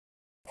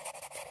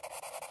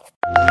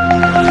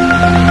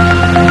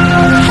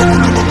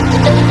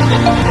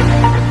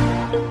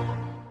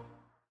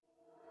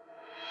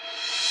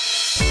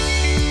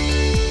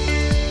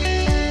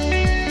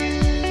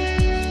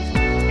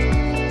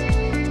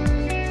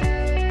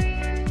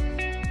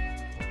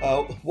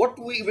What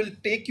we will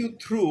take you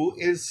through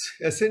is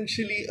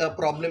essentially a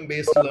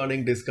problem-based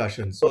learning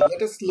discussion. So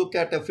let us look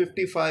at a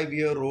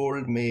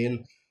 55-year-old male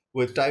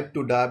with type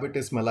 2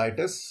 diabetes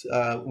mellitus.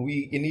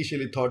 We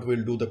initially thought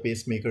we'll do the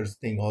pacemakers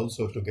thing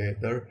also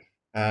together.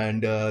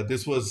 And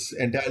this was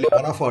entirely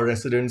one of our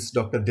residents,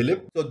 Dr.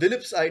 Dilip. So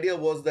Dilip's idea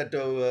was that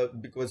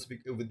because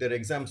with their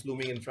exams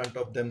looming in front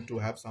of them, to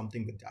have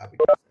something with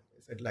diabetes.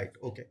 I said, like,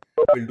 okay,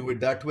 we'll do it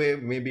that way.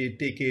 Maybe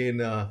take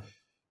in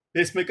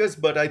pacemakers,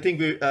 but I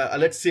think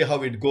let's see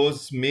how it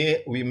goes.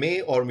 We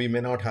may or we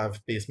may not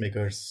have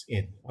pacemakers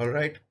in. All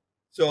right.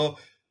 So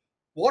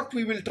what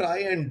we will try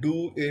and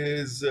do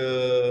is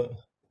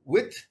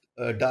with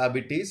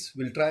diabetes,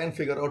 we'll try and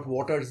figure out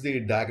what are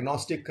the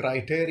diagnostic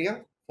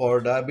criteria for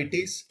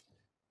diabetes.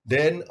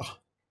 Then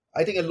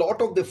I think a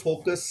lot of the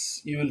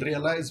focus, you will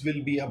realize,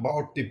 will be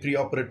about the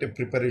preoperative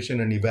preparation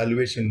and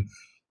evaluation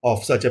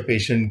of such a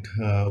patient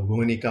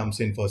when he comes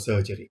in for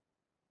surgery.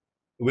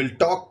 We'll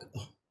talk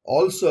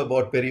also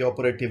about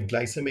perioperative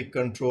glycemic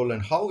control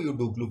and how you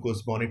do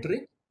glucose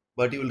monitoring.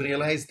 But you will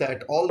realize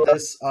that all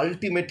this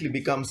ultimately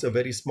becomes a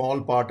very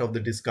small part of the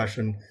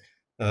discussion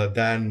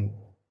than,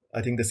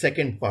 I think, the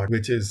second part,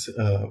 which is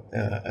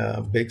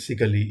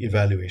basically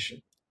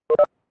evaluation.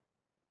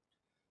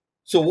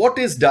 So what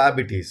is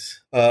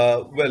diabetes?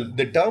 Well,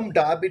 the term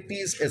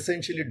diabetes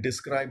essentially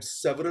describes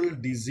several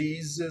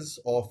diseases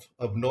of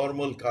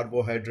abnormal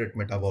carbohydrate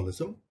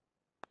metabolism,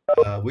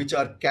 which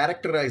are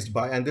characterized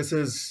by, and this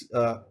is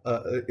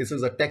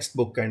a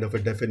textbook kind of a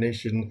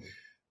definition,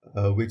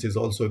 which is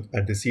also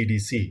at the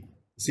CDC.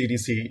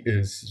 CDC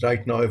is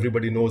right now,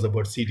 everybody knows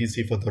about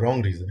CDC for the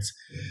wrong reasons.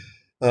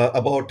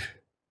 About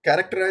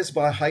characterized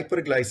by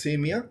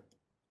hyperglycemia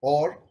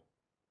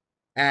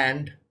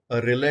and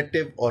a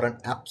relative or an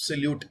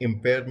absolute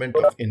impairment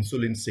of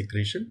insulin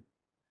secretion,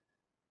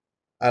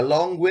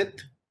 along with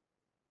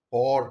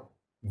or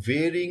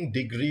varying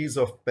degrees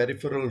of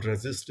peripheral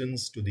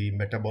resistance to the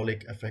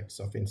metabolic effects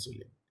of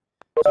insulin.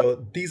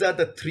 So these are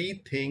the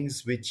three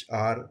things which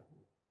are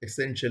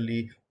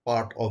essentially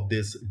part of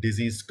this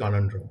disease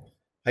conundrum: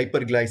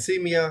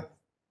 hyperglycemia,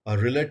 a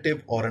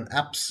relative or an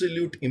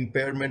absolute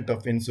impairment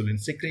of insulin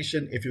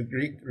secretion. If you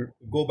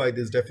go by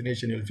this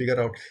definition, you'll figure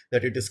out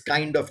that it is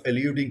kind of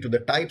alluding to the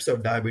types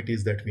of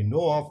diabetes that we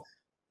know of,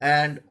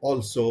 and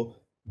also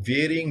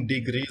varying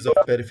degrees of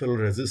peripheral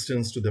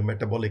resistance to the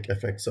metabolic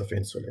effects of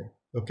insulin.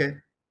 Okay.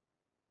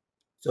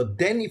 So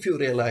then if you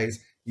realize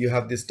you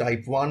have this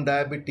type 1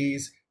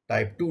 diabetes,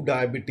 type 2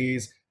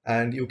 diabetes,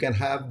 and you can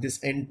have this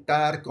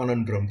entire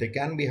conundrum. They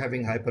can be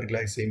having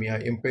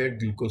hyperglycemia, impaired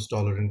glucose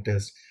tolerance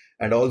test,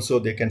 and also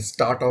they can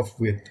start off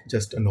with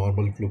just a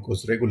normal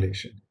glucose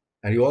regulation.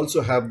 And you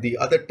also have the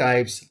other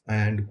types,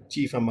 and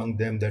chief among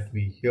them that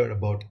we hear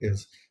about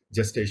is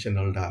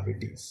gestational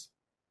diabetes.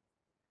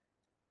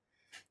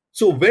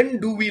 So when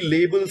do we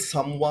label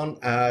someone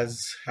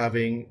as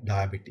having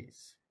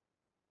diabetes?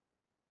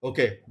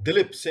 Okay,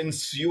 Dilip,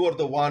 since you are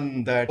the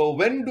one that, so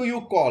when do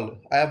you call?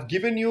 I have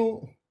given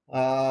you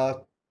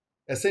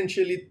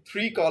essentially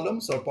 3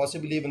 columns, or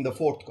possibly even the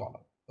 4th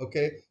column.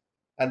 Okay,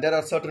 and there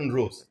are certain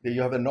rows.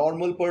 You have a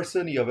normal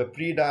person, you have a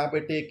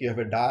pre-diabetic, you have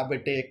a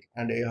diabetic,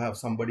 and you have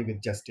somebody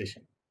with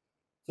gestation.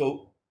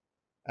 So,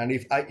 and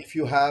if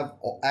you have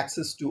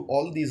access to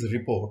all these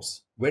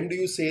reports, when do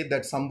you say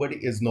that somebody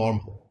is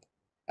normal?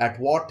 At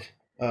what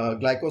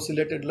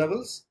glycosylated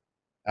levels,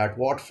 at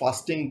what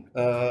fasting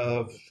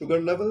sugar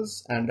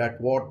levels, and at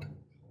what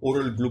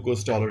oral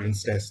glucose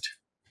tolerance test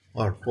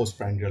or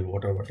postprandial,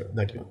 whatever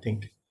that you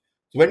think.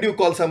 So when do you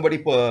call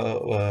somebody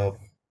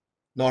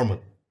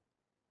normal?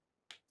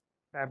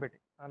 Diabetic,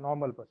 a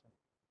normal person.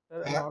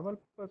 So a normal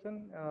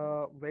person,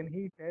 when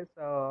he tests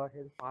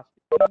his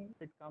fasting,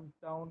 it comes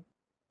down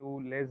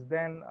to less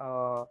than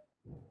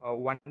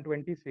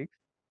 126,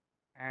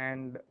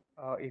 and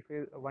if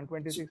it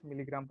 126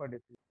 milligram per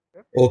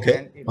deciliter.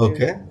 Okay.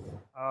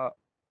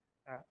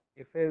 And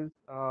if his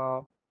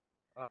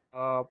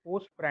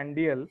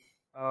postprandial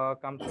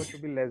comes out to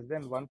be less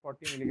than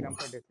 140 milligram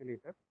per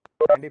deciliter,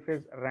 and if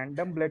his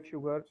random blood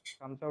sugar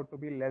comes out to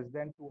be less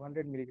than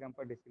 200 milligram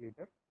per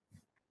deciliter,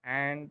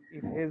 and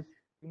if his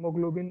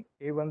hemoglobin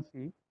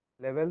A1C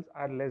levels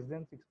are less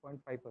than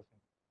 6.5%.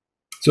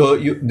 So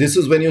this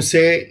is when you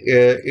say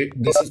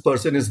this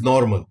person is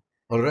normal.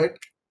 All right.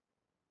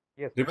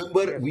 Yes.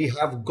 Remember, yes, we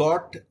have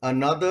got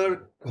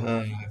another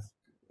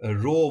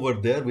row over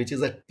there, which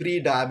is a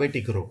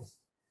pre-diabetic row.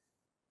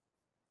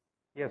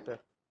 Yes, sir.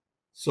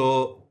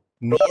 So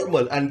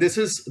normal, and this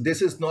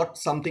is not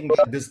something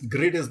that this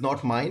grid is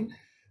not mine.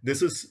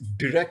 This is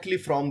directly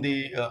from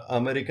the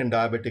American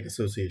Diabetic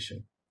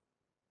Association.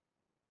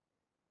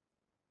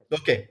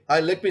 Okay,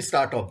 let me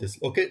start off this.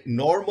 Okay,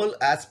 normal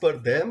as per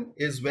them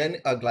is when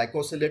a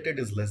glycosylated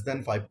is less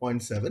than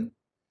 5.7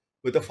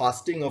 with a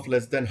fasting of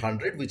less than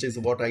 100, which is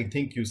what I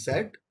think you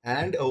said,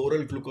 and a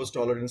oral glucose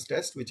tolerance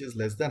test, which is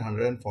less than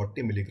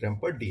 140 milligram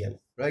per DL,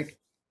 right?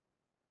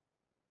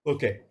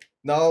 Okay,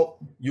 now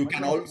you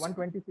can also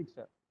 126,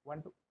 sir.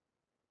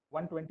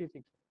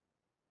 126.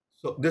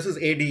 So this is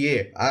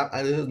ADA.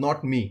 This is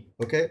not me.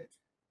 Okay.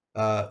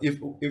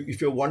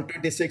 If your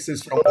 126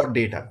 is from what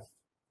data?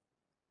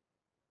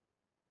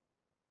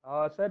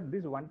 Sir,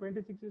 this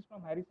 126 is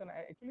from Harrison.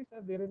 Actually,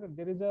 sir, there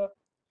is a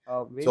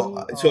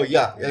So, very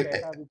yeah, different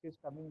data which is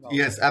coming out.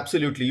 yes,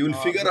 absolutely. You will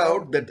figure Because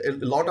out that a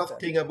lot yes, of sir.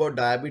 thing about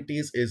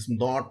diabetes is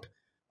not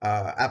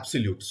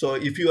absolute. So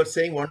if you are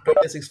saying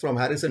 126 from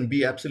Harrison,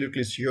 be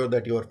absolutely sure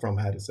that you are from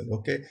Harrison.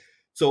 Okay.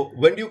 So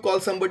when do you call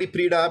somebody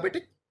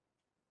pre-diabetic?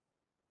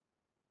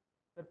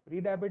 Sir,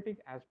 pre-diabetic,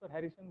 as per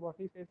Harrison, what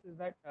he says is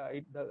that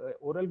the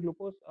oral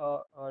glucose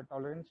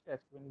tolerance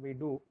test when we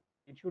do,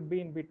 it should be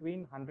in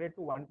between 100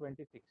 to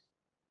 126.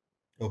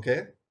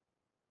 Okay.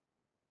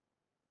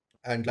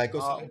 And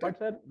glycosylated? But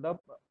sir, the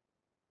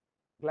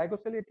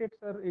glycosylated,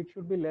 sir, it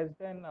should be less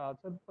than.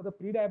 So for the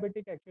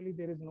pre-diabetic, actually,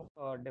 there is no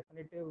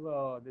definitive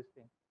this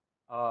thing,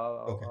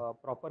 Okay.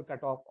 proper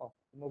cutoff of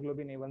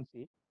hemoglobin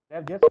A1C. They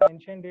have just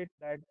mentioned it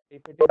that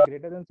if it is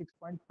greater than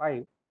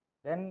 6.5,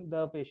 then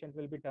the patient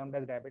will be termed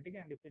as diabetic,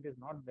 and if it is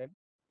not, then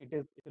it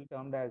will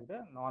termed as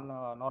the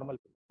normal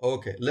patient.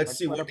 Okay. Let's But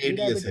see for the what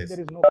ADA pre-diabetic, says. there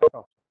is no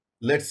cutoff.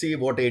 Let's see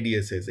what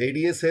ADA says.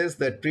 ADA says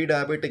that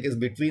pre-diabetic is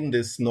between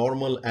this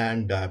normal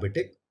and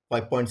diabetic,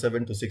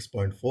 5.7 to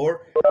 6.4.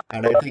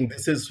 And I think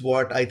this is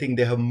what I think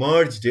they have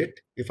merged it,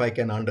 if I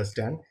can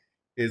understand,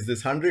 is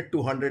this 100 to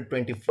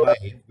 125,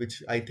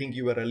 which I think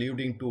you were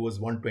alluding to was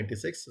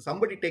 126. So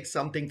somebody takes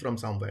something from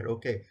somewhere,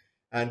 okay?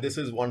 And this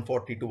is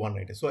 140 to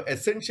 190. So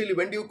essentially,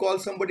 when do you call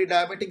somebody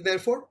diabetic,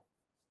 therefore?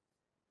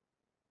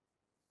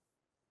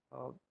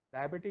 Uh,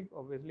 Diabetic,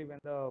 obviously, when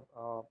the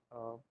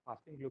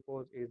fasting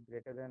glucose is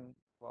greater than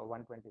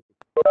 126.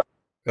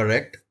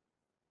 Correct.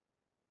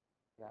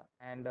 Yeah,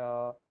 and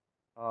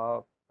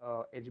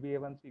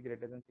HbA1c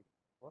greater than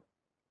 64,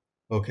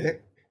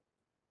 Okay.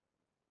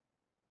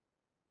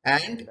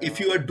 And and if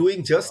you are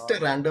doing just uh, a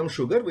random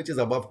sugar, which is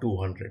above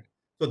 200.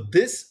 So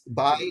this,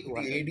 by yes, the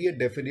 200. ADA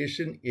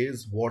definition,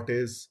 is what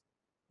is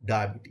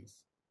diabetes.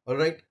 All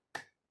right.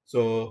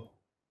 So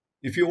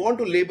if you want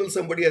to label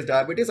somebody as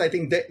diabetes, I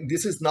think that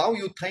this is now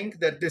you think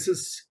that this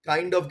is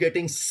kind of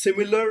getting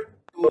similar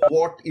to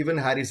what even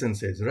Harrison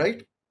says,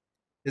 right?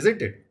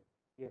 Isn't it?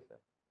 Yes, sir.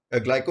 A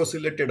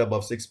glycosylated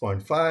above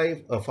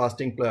 6.5, a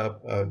fasting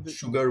So the,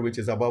 sugar which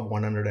is above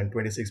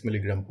 126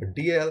 milligram per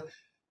DL,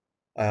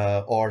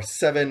 or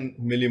 7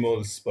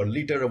 millimoles per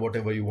liter, or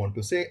whatever you want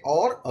to say,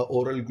 or a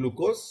oral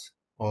glucose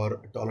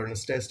or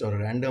tolerance test or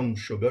random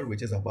sugar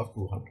which is above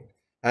 200.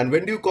 And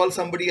when do you call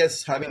somebody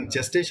as having sir,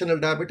 gestational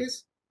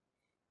diabetes?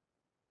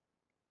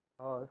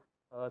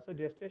 so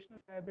gestational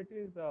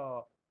diabetes.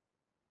 Uh,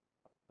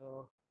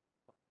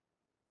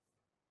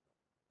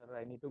 Sir,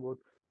 I need to go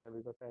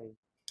because I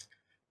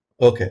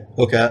Okay,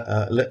 okay.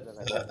 missed the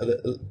value.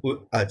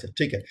 Acha,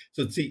 ठीक है.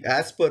 So see,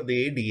 as per the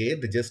ADA,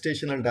 the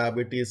gestational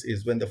diabetes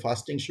is when the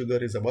fasting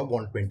sugar is above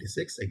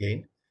 126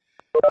 again.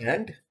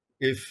 And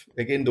if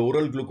again the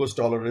oral glucose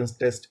tolerance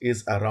test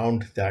is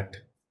around that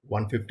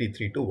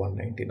 153 to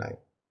 199.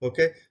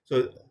 Okay,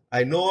 so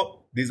I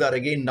know these are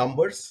again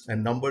numbers,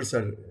 and numbers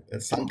are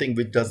something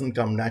which doesn't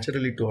come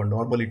naturally to or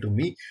normally to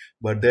me,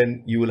 but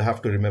then you will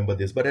have to remember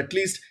this. But at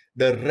least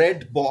the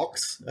red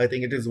box, I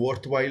think it is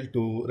worthwhile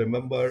to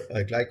remember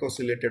a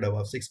glycosylated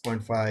above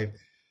 6.5,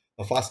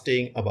 a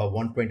fasting above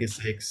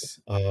 126,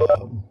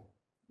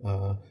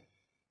 uh,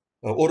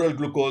 oral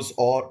glucose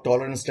or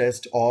tolerance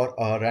test, or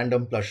a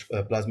random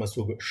plasma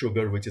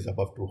sugar which is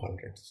above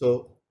 200.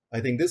 So I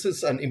think this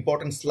is an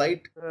important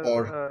slide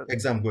for Sir,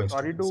 exam going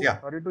sorry students. to Yeah.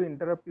 sorry to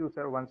interrupt you,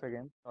 sir. Once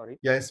again, sorry.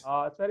 Yes.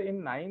 Sir,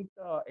 in ninth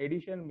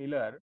edition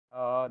Miller,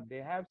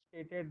 they have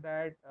stated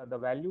that the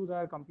values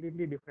are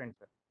completely different,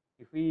 sir.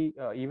 If we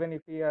even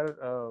if we are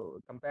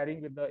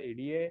comparing with the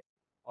ADA,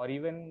 or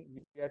even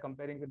if we are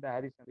comparing with the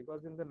Harrison,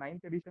 because in the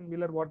ninth edition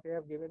Miller, what they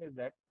have given is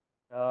that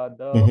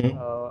Mm-hmm.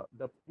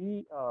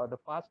 the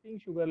fasting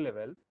sugar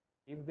level,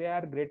 if they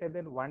are greater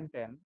than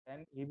 110,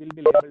 then he will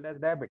be labeled as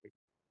diabetic.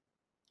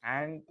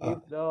 And if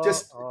the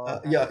Just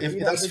and yeah, the if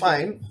that's pre-diabetic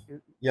fine.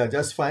 is, Yeah,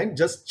 just fine.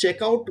 Just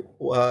check out.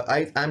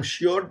 I'm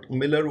sure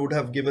Miller would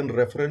have given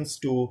reference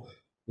to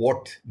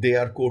what they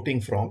are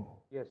quoting from.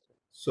 yes, sir.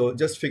 So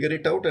just figure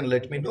it out and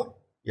let I'll me check it. know.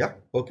 Yeah.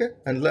 Okay.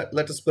 And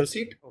let us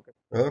proceed. Okay,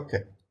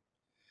 Okay.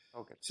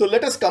 okay. So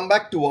let us come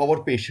back to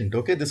our patient.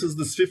 Okay, this is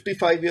this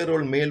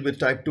 55-year-old male with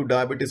type 2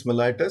 diabetes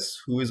mellitus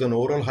who is on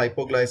oral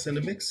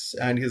hypoglycemics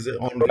and he's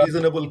on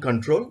reasonable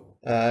control.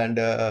 And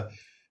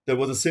there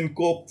was a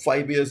syncope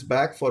 5 years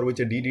back for which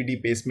a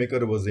DDD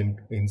pacemaker was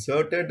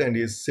inserted, and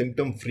he is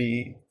symptom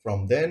free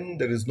from then.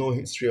 There is no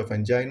history of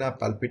angina,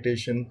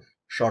 palpitation,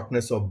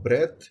 shortness of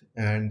breath,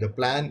 and the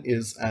plan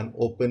is an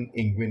open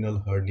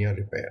inguinal hernia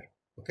repair.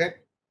 Okay.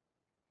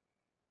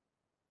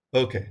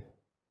 Okay.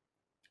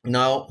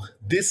 Now,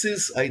 this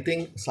is, I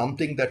think,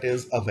 something that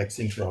is a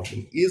vexing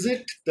problem. Is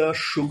it the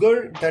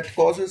sugar that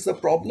causes the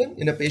problem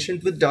in a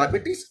patient with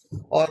diabetes,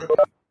 or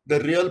the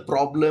real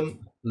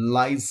problem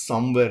lies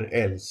somewhere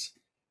else?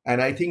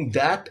 And I think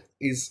that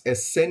is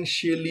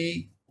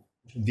essentially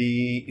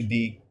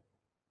the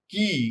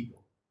key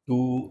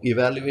to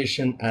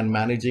evaluation and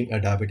managing a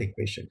diabetic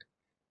patient.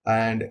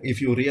 And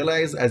if you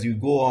realize as you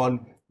go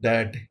on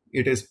that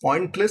it is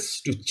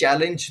pointless to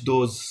challenge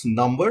those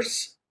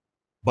numbers,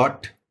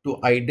 but to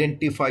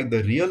identify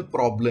the real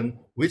problem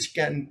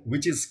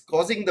which is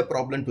causing the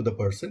problem to the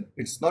person.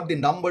 It's not the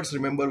numbers,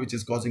 remember, which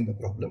is causing the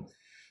problem.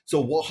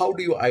 So how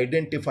do you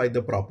identify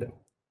the problem?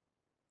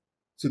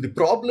 So the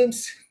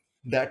problems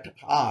that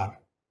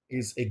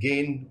is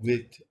again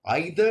with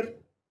either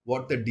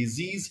what the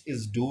disease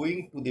is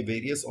doing to the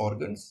various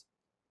organs,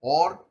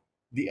 or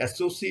the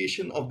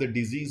association of the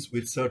disease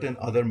with certain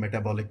other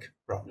metabolic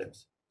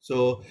problems.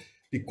 So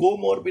the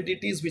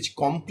comorbidities which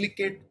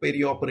complicate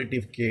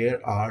perioperative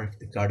care are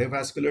the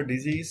cardiovascular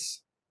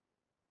disease,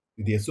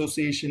 the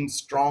association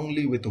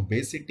strongly with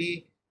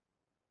obesity,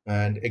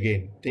 and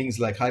again, things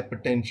like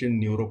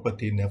hypertension,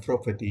 neuropathy,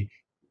 nephropathy,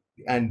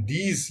 and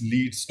these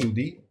leads to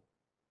the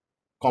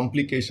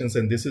complications,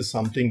 and this is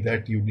something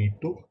that you need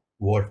to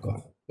work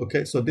on.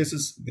 Okay, so this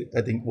is,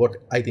 I think, what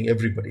I think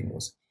everybody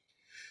knows.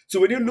 So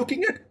when you're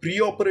looking at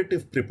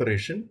preoperative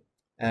preparation,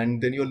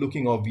 and then you're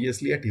looking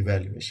obviously at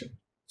evaluation.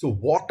 So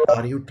what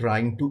are you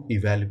trying to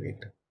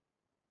evaluate?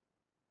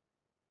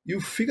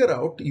 You figure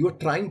out you are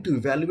trying to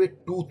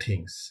evaluate two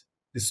things: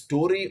 the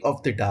story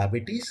of the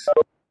diabetes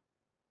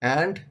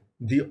and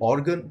the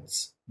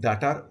organs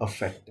that are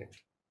affected.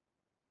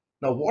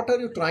 Now, what are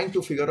you trying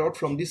to figure out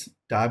from this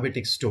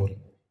diabetic story?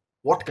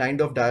 What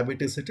kind of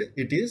diabetes it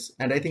is?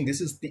 And I think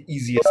this is the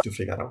easiest to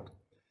figure out.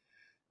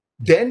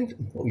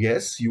 Then,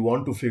 yes, you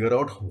want to figure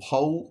out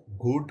how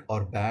good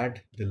or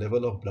bad the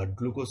level of blood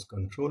glucose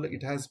control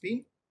it has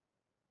been,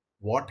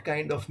 what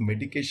kind of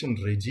medication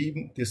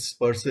regime this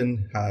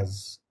person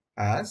has,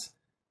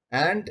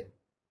 and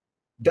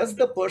does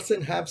the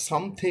person have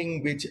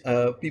something which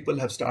people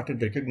have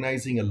started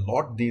recognizing a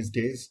lot these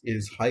days,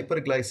 is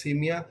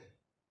hyperglycemia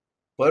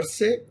per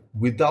se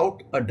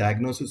without a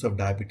diagnosis of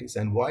diabetes.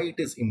 And why it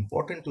is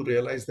important to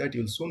realize that,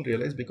 you'll soon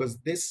realize, because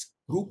this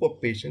group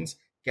of patients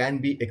can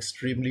be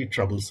extremely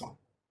troublesome.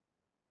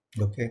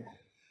 Okay,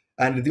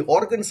 and the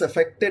organs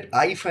affected,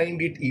 I find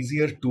it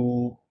easier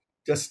to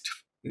just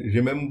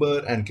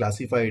remember and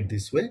classify it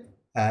this way: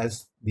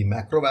 as the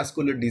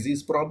macrovascular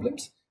disease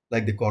problems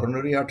like the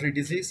coronary artery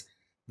disease,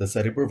 the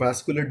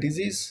cerebrovascular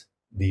disease,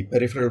 the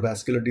peripheral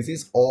vascular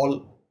disease,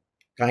 all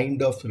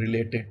kind of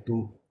related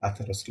to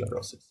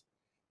atherosclerosis,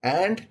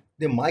 and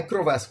the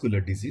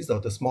microvascular disease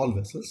of the small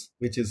vessels,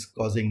 which is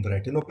causing the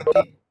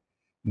retinopathy,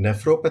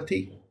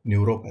 nephropathy,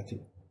 neuropathy.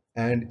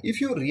 And if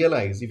you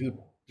realize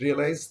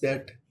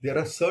that there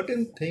are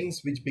certain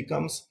things which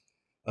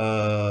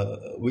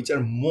which are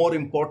more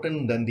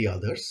important than the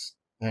others,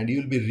 and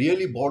you'll be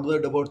really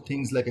bothered about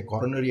things like a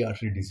coronary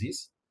artery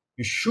disease,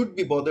 you should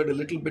be bothered a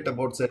little bit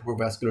about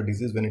cerebrovascular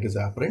disease when it is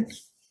apparent,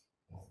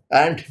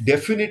 and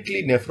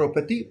definitely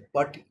nephropathy.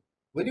 But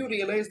when you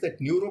realize that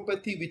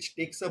neuropathy, which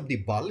takes up the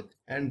bulk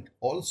and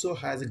also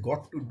has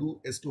got to do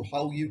as to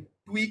how you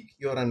tweak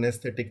your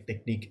anesthetic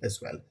technique as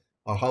well,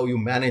 or how you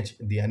manage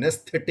the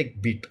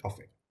anesthetic bit of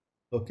it.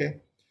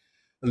 Okay.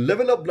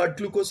 Level of blood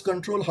glucose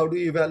control, how do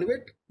you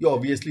evaluate? You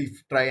obviously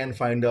try and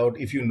find out,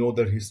 if you know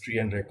the history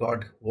and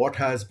record, what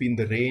has been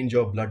the range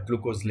of blood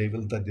glucose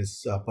level that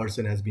this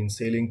person has been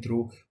sailing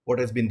through, what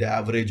has been the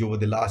average over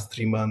the last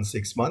 3 months,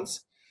 6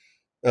 months.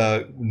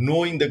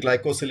 Knowing the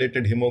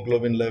glycosylated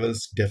hemoglobin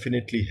levels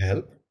definitely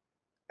help.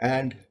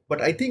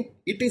 But I think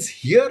it is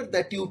here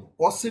that you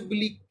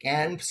possibly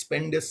can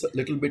spend a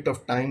little bit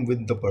of time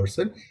with the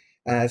person,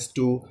 as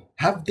to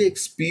have they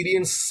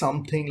experienced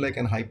something like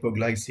an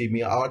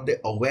hypoglycemia? Are they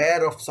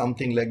aware of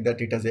something like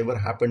that? It has ever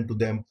happened to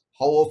them?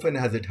 How often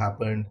has it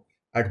happened?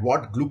 At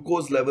what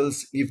glucose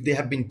levels, if they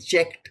have been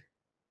checked,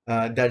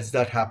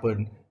 that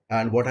happened?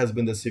 And what has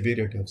been the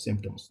severity of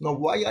symptoms? Now,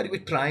 why are we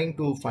trying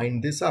to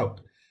find this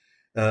out?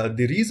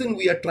 The reason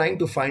we are trying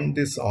to find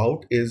this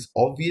out is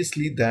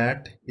obviously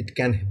that it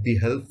can be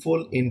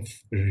helpful in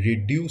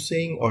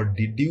reducing or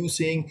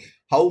deducing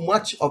how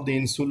much of the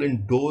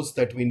insulin dose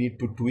that we need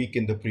to tweak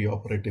in the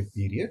preoperative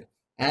period.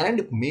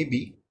 And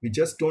maybe we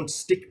just don't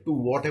stick to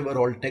whatever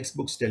all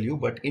textbooks tell you,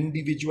 but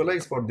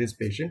individualize for this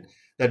patient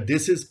that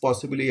this is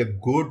possibly a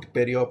good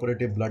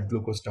perioperative blood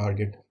glucose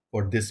target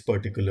for this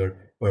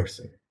particular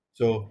person.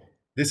 So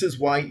this is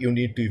why you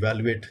need to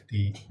evaluate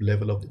the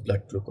level of the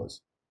blood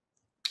glucose.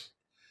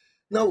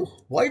 Now,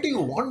 why do you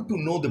want to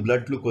know the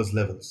blood glucose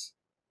levels?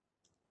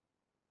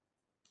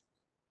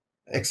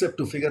 Except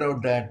to figure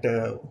out that,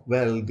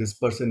 well, this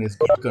person is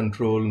good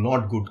control,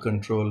 not good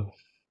control.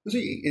 You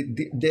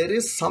see, there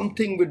is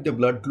something with the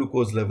blood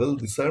glucose level,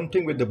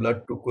 something with the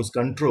blood glucose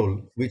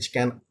control, which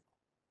can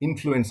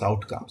influence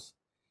outcomes.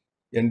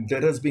 And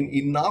there has been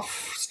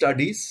enough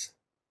studies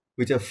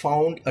which have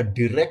found a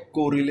direct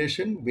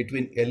correlation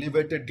between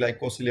elevated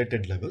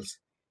glycosylated levels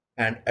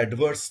and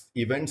adverse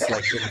events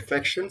like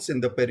infections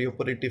in the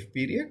perioperative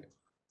period,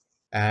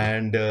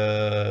 and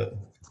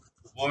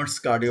worse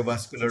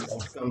cardiovascular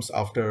outcomes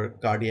after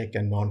cardiac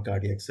and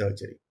non-cardiac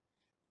surgery.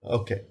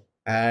 Okay,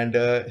 and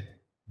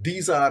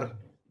these are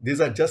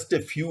just a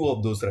few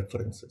of those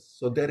references.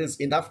 So there is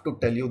enough to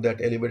tell you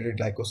that elevated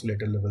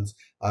glycosylated levels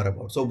are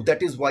about. So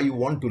that is why you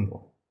want to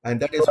know. And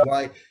that is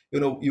why,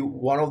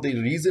 one of the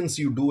reasons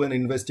you do an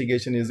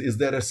investigation is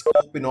there a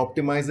scope in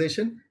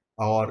optimization,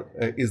 or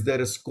is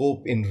there a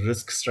scope in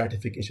risk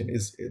stratification?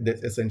 Is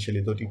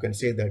essentially that you can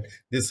say that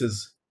this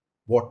is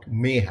what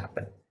may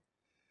happen.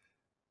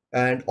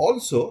 And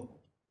also,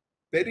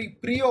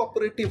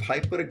 preoperative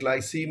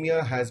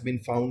hyperglycemia has been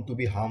found to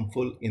be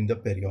harmful in the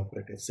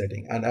perioperative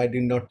setting. And I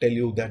did not tell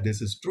you that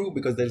this is true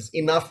because there is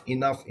enough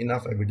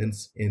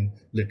evidence in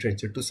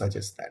literature to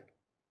suggest that.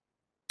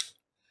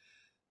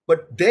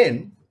 But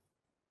then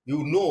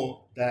you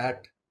know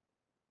that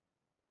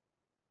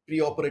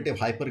preoperative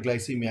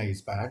hyperglycemia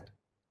is bad.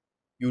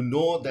 You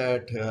know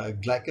that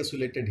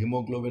glycosylated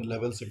hemoglobin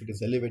levels, if it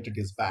is elevated,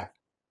 is bad.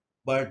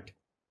 But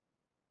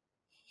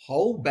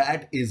how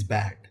bad is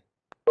bad?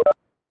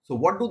 So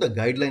what do the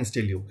guidelines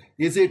tell you?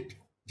 Is it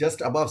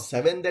just above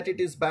 7 that it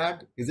is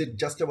bad? Is it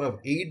just above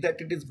 8 that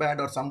it is bad?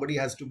 Or somebody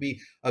has to be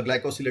a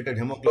glycosylated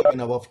hemoglobin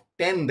above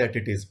 10 that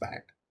it is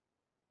bad?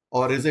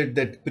 Or is it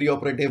that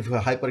preoperative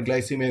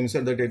hyperglycemia, you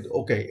said that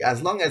okay,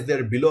 as long as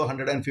they're below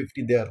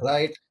 150, they're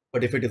right.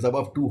 But if it is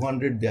above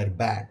 200, they're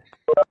bad.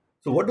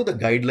 So what do the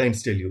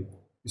guidelines tell you?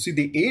 You see,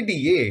 the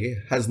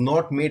ADA has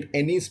not made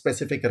any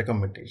specific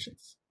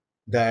recommendations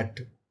that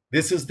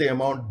this is the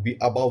amount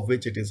above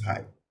which it is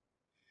high.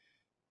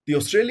 The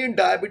Australian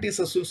Diabetes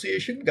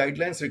Association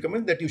guidelines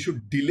recommend that you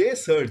should delay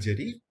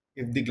surgery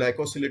if the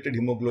glycosylated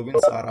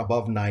hemoglobins are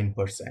above 9%.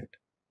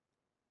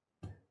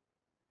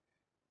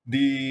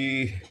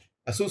 The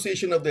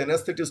Association of the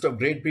Anaesthetists of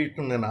Great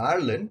Britain and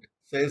Ireland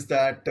says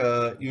that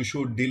you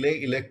should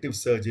delay elective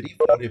surgery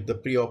if the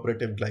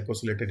preoperative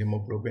glycosylated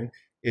hemoglobin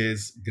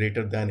is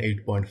greater than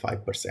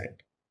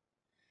 8.5%.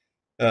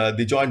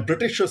 The Joint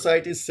British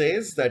Society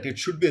says that it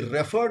should be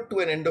referred to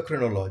an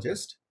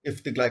endocrinologist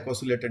if the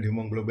glycosylated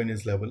hemoglobin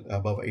is level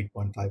above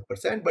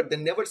 8.5%, but they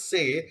never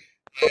say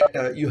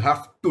that you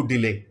have to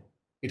delay.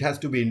 It has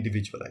to be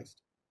individualized.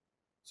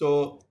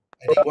 So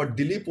I think what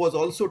Dilip was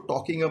also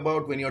talking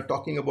about when you're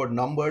talking about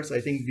numbers,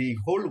 I think the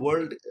whole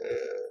world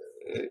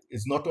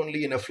is not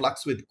only in a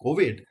flux with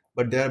COVID,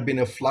 but there have been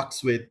a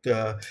flux with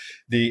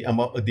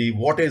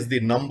what is the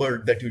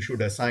number that you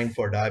should assign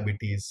for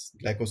diabetes,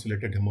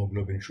 glycosylated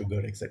hemoglobin,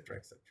 sugar, etc.,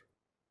 etc.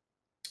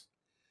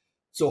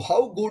 So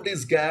how good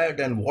is GAD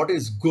and what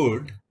is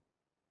good?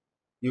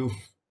 You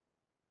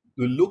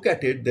look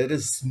at it, there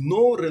is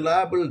no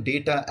reliable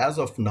data as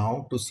of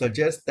now to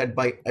suggest that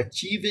by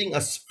achieving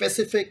a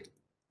specific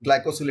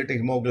glycosylated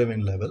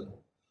hemoglobin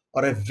level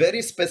or a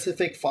very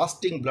specific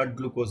fasting blood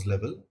glucose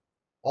level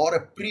or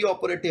a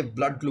preoperative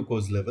blood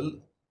glucose level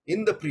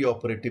in the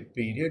preoperative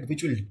period,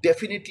 which will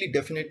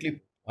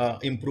definitely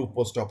improve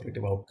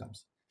postoperative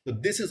outcomes. So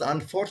this is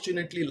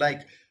unfortunately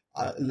like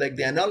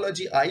the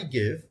analogy I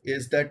give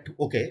is that,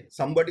 okay,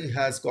 somebody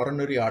has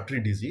coronary artery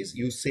disease.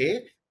 You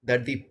say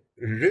that the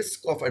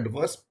risk of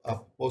adverse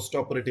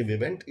postoperative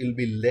event will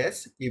be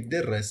less if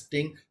the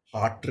resting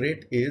heart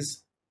rate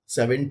is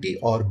 70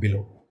 or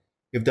below.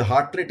 If the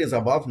heart rate is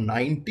above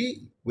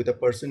 90 with a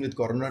person with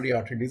coronary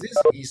artery disease,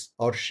 he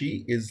or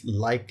she is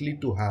likely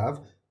to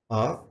have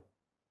a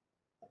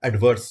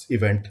adverse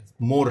event,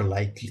 more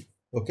likely.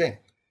 Okay.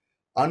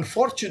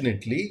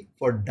 Unfortunately,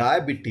 for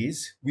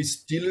diabetes, we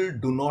still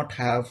do not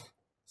have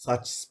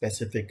such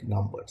specific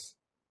numbers.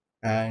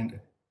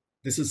 And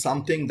this is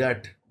something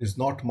that is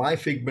not my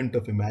figment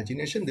of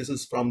imagination. This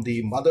is from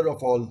the mother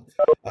of all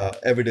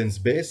evidence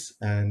base,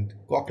 and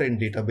Cochrane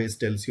database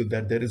tells you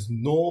that there is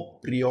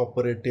no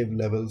preoperative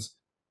levels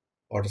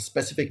or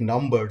specific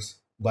numbers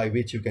by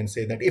which you can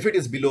say that if it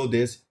is below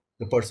this,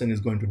 the person is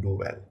going to do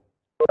well.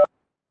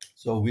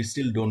 So we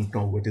still don't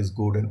know what is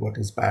good and what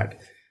is bad.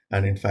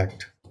 And in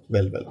fact,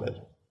 well.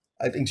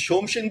 I think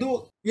Shom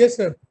Shindu? Yes,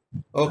 sir.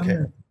 Okay.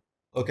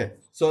 Okay.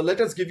 So let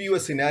us give you a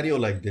scenario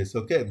like this.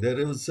 Okay. There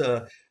is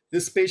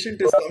this patient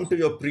has come to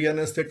your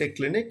pre-anesthetic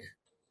clinic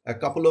a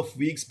couple of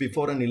weeks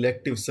before an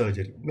elective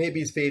surgery.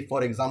 Maybe say,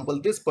 for example,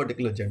 this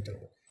particular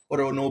gentleman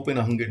or an open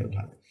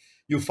angina.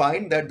 You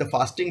find that the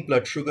fasting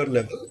blood sugar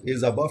level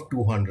is above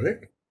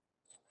 200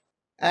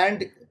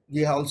 and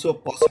he also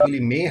possibly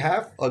may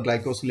have a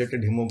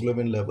glycosylated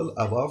hemoglobin level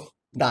above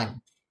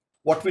 9.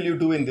 What will you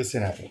do in this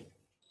scenario?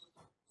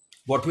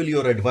 What will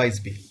your advice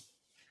be?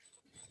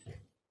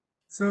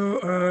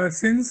 So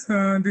since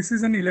this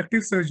is an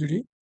elective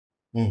surgery,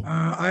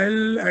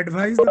 I'll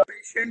advise the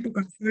patient to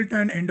consult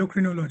an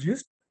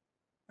endocrinologist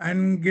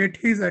and get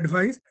his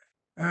advice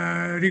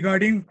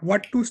regarding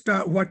what to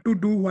start, what to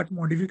do, what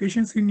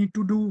modifications he need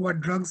to do,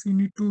 what drugs he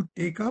need to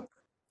take up,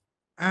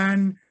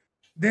 and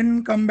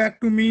then come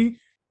back to me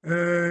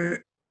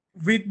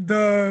with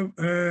the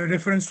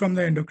reference from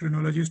the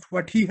endocrinologist,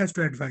 what he has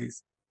to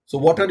advise. So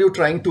what are you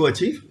trying to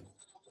achieve?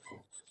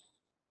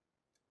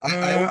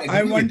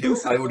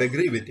 I would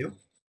agree with you.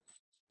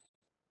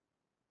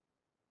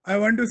 I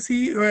want to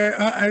see,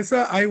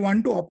 I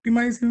want to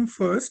optimize him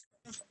first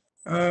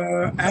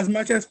as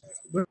much as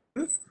possible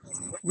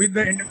with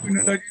the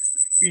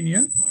endocrinologist's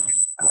opinion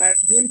and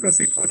then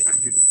proceed for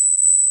surgery.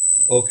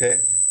 Okay.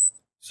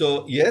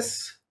 So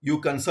yes, you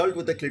consult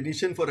with a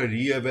clinician for a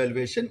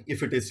re-evaluation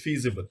if it is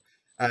feasible.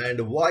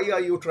 And why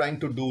are you trying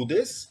to do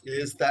this?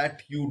 Is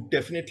that you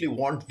definitely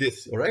want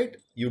this, all right?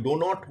 You do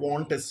not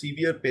want a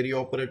severe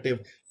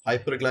perioperative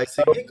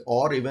hyperglycemic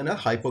or even a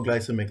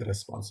hypoglycemic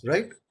response,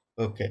 right?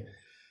 Okay.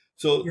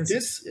 So Yes, sir.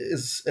 this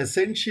is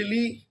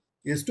essentially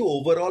is to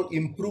overall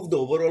improve the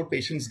overall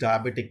patient's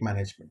diabetic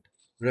management,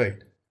 right?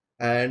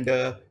 And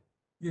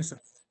Yes,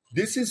 sir.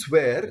 this is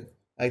where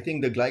I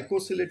think the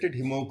glycosylated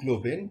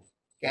hemoglobin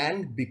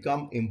can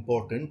become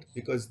important,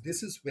 because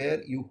this is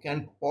where you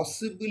can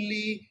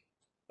possibly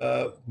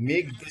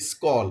make this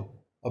call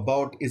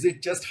about, is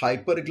it just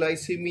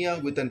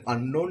hyperglycemia with an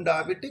unknown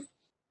diabetic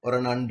or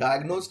an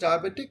undiagnosed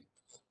diabetic,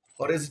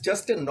 or is it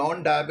just a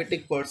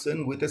non-diabetic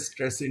person with a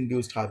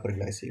stress-induced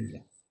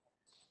hyperglycemia?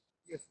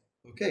 Yes,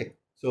 Okay,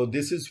 so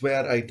this is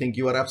where I think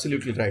you are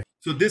absolutely right.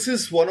 So this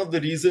is one of the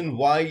reasons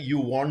why you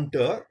want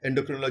a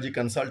endocrinology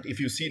consult if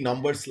you see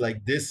numbers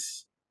like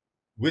this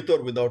with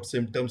or without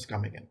symptoms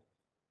coming in.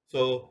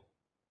 So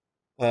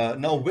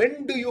now,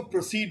 when do you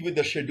proceed with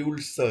the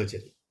scheduled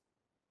surgery?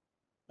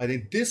 I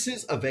think this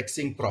is a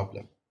vexing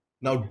problem.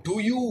 Now,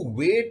 do you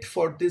wait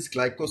for this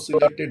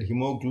glycosylated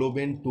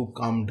hemoglobin to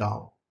come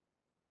down?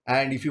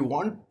 And if you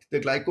want the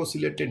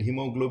glycosylated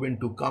hemoglobin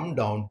to come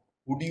down,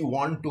 would you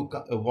want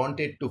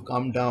it to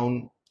come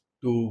down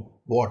to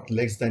what,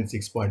 less than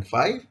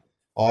 6.5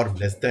 or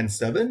less than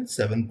 7,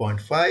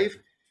 7.5?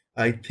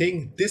 I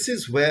think this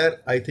is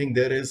where I think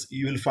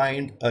you will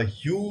find a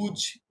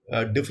huge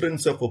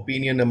difference of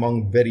opinion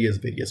among various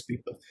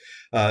people.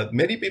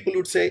 Many people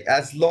would say,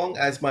 as long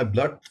as my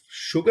blood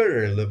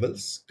sugar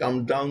levels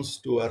come down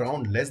to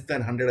around less than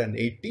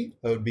 180,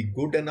 I would be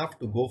good enough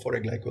to go for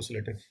a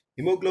glycosylated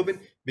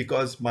hemoglobin,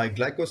 because my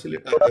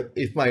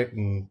if my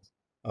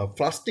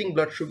fasting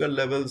blood sugar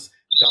levels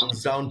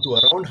comes down to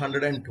around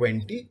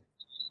 120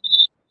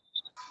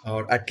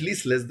 or at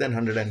least less than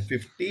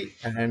 150,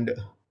 and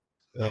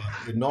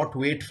not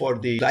wait for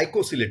the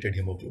glycosylated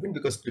hemoglobin,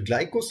 because the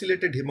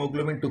glycosylated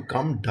hemoglobin to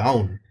come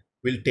down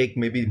will take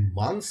maybe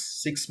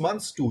months, 6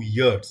 months to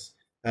years.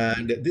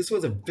 And this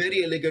was a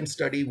very elegant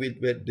study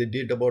where they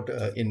did about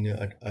in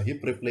a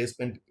hip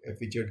replacement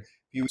featured.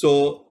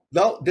 So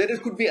now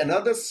could be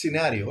another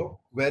scenario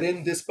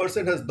wherein this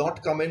person has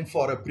not come in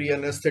for a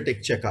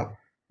pre-anesthetic checkup,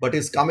 but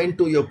is come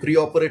into your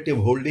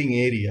preoperative holding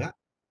area,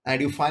 and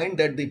you find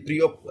that the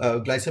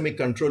glycemic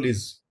control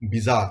is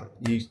bizarre.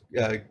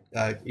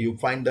 You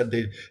find that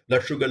the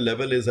blood sugar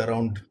level is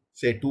around,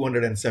 say,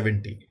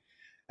 270.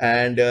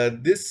 And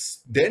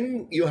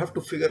then you have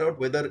to figure out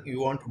whether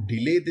you want to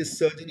delay this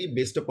surgery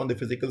based upon the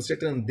physical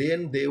state, and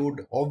then they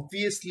would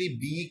obviously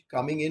be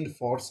coming in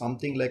for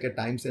something like a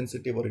time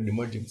sensitive or an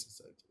emergency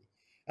surgery.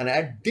 And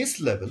at this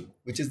level,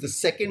 which is the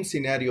second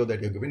scenario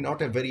that you're giving,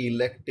 not a very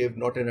elective,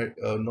 not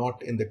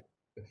in the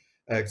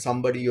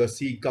somebody you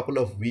see a couple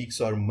of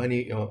weeks or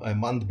a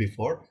month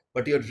before,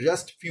 but you're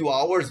just few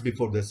hours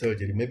before the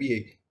surgery,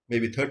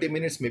 maybe 30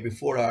 minutes, maybe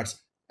 4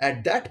 hours.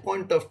 At that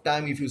point of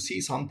time, if you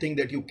see something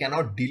that you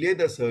cannot delay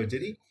the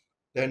surgery,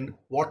 then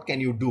what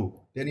can you do?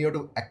 Then you have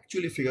to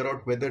actually figure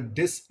out whether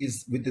this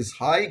is, with this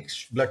high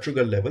blood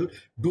sugar level,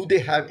 do they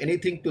have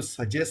anything to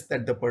suggest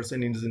that the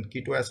person is in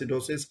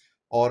ketoacidosis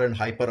or in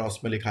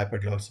hyperosmotic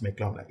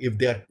hyperglycemic. If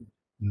they are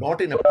not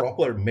in a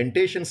proper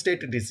mentation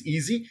state, it is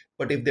easy,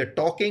 but if they're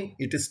talking,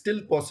 it is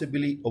still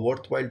possibly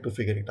worthwhile to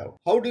figure it out.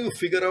 How do you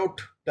figure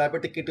out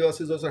diabetic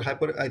ketoacidosis or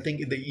hyper? I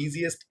think the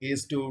easiest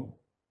is to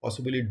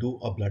possibly do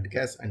a blood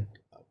gas and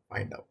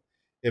find out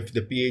if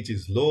the pH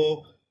is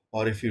low,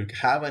 or if you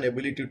have an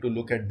ability to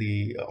look at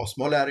the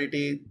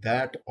osmolarity,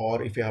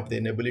 or if you have the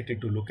inability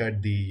to look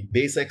at the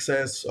base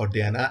excess or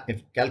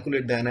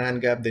calculate the anion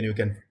gap, then you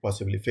can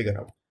possibly figure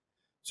out.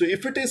 So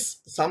if it is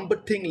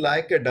something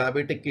like a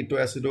diabetic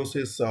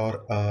ketoacidosis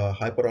or a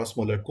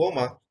hyperosmolar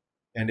coma,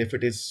 and if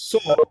it is so,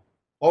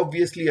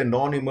 obviously a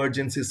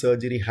non-emergency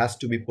surgery has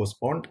to be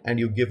postponed and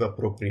you give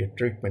appropriate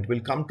treatment.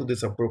 We'll come to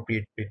this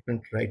appropriate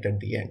treatment right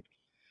at the end.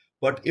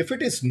 But if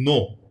it is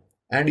no,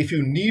 and if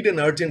you need an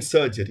urgent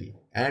surgery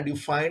and you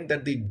find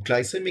that the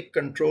glycemic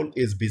control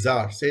is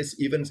bizarre,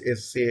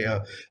 say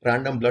a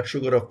random blood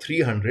sugar of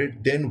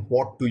 300, then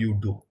what do you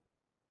do?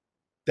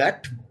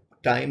 That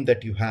time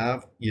that you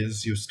have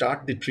is you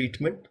start the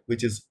treatment,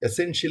 which is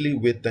essentially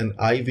with an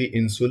IV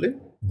insulin,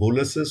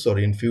 boluses or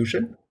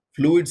infusion,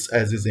 fluids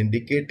as is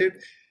indicated.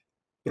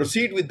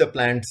 Proceed with the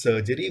planned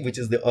surgery, which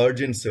is the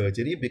urgent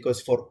surgery, because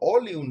for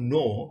all you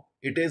know,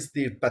 it is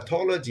the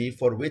pathology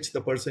for which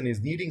the person is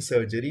needing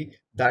surgery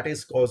that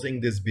is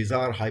causing this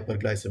bizarre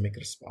hyperglycemic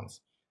response.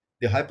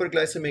 The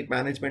hyperglycemic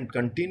management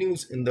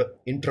continues in the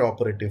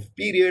intraoperative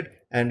period,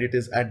 and it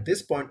is at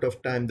this point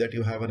of time that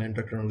you have an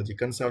endocrinology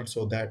consult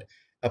so that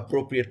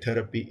appropriate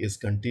therapy is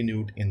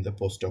continued in the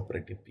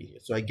postoperative period.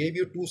 So I gave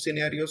you two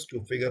scenarios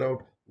to figure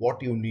out what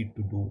you need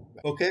to do.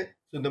 Okay,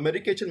 so in the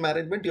medication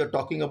management, you're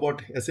talking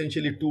about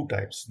essentially two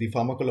types: the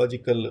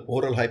pharmacological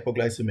oral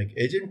hypoglycemic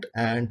agent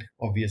and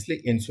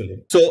obviously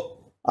insulin.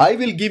 So I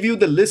will give you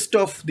the list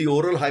of the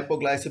oral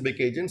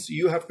hypoglycemic agents.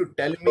 You have to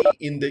tell me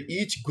in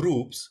each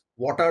groups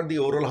what are the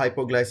oral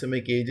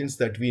hypoglycemic agents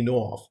that we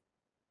know of.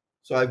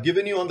 So I've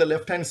given you on the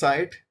left-hand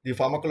side the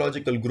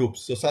pharmacological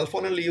groups. So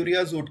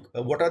sulfonylureas would,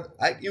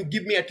 you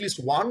give me at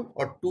least one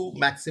or two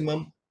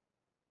maximum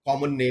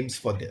common names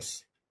for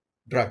this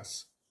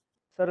drugs.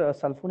 Sir,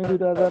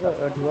 sulfonylureas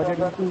are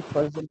divided into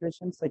first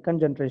generation, second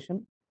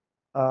generation.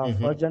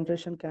 First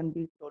generation can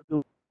be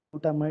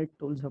tolutamide,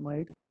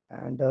 tolzamide,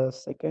 and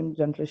second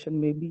generation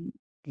may be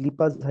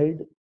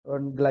glipizide or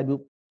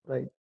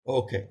glyburide.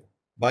 Okay.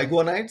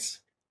 Biguanides?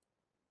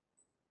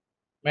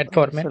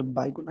 Metformin. Sir,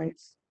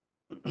 bigonides.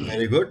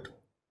 Very good.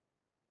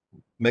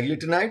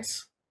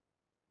 Meglitinides?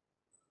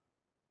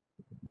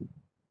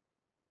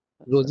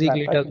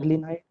 Rosiglitazone.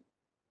 Rapaglinide.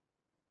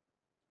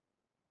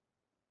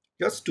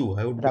 Just two.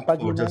 I would go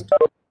for just.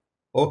 Rapaglinide.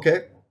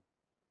 Okay.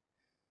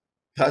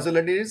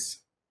 Thiazolidines?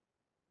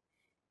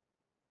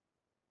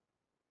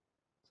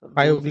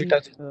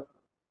 Pioglitazone.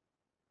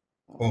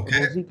 Okay.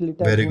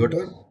 Rosiglitazone Very good.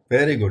 is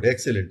Very good.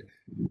 Excellent.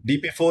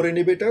 DP4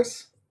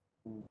 inhibitors?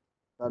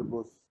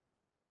 Carbos.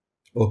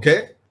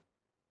 Okay.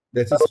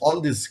 This is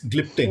all these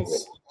gliptins.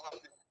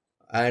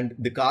 And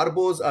the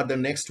carbos are the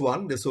next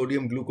one, the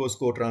sodium glucose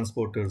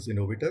cotransporters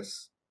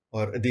inhibitors,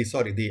 or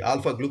the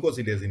alpha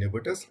glucosidase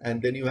inhibitors.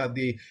 And then you have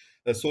the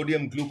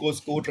sodium glucose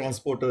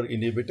cotransporter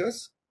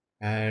inhibitors.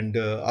 And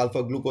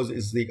alpha glucose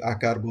is the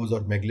acarbose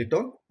or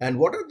meglitol. And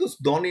what are those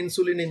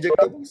non-insulin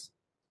injectables?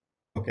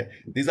 Okay,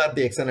 these are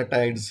the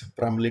exenatides,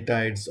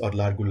 pramlitides, or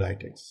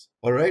largulitides.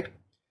 All right.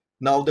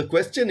 Now the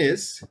question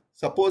is,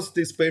 suppose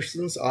these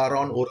patients are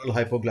on oral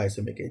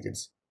hypoglycemic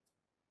agents.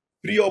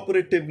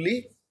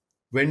 Preoperatively,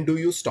 when do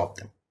you stop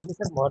them? This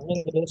is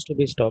morning dose to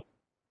be stopped.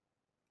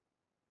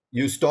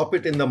 You stop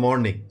it in the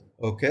morning.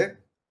 Okay.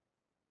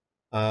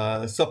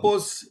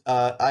 Suppose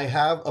I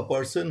have a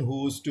person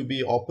who's to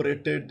be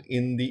operated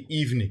in the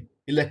evening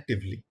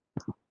electively,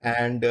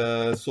 and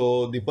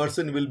so the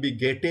person will be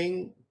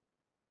getting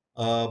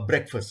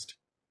breakfast.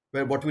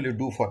 Well, what will you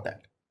do for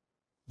that?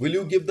 Will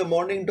you give the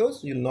morning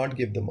dose? You'll not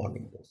give the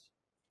morning dose.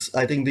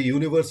 I think the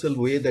universal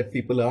way that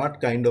people are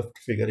kind of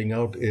figuring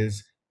out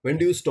is, when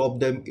do you stop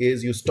them,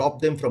 is you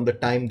stop them from the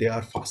time they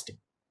are fasting.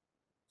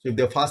 So if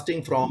they're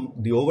fasting from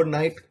the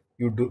overnight,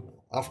 you do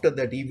after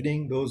that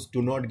evening dose,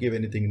 do not give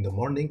anything in the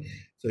morning.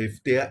 So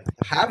if they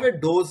have a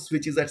dose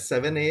which is at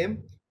 7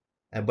 a.m.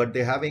 but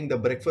they're having the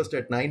breakfast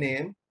at 9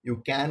 a.m.,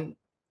 you can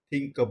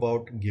think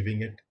about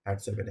giving it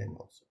at 7 a.m.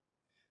 also.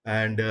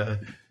 And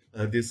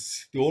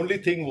the only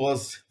thing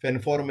was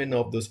fenformin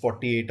of those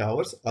 48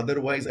 hours.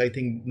 Otherwise, I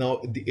think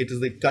now it is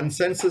the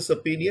consensus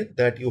opinion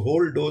that you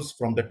hold dose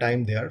from the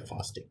time they are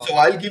fasting. So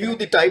I'll give you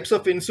the types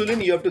of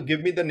insulin. You have to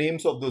give me the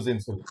names of those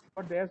insulin.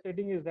 What they are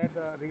stating is that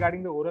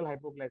regarding the oral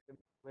hypoglycemia,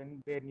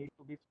 when they need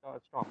to be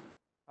stopped.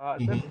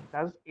 Sir,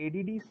 does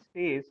ADD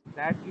says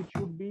that it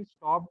should be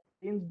stopped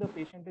since the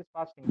patient is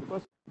fasting?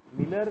 Because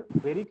Miller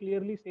very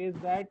clearly says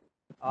that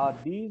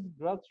these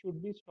drugs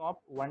should be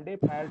stopped one day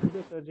prior to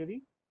the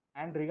surgery.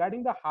 And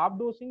regarding the half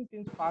dosing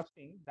since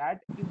fasting,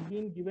 that is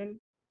being given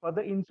for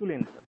the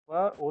insulin.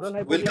 For oral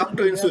hypoglycemia, we'll come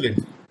to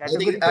insulin.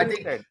 I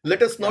think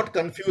let us not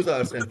confuse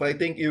ourselves. I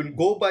think you'll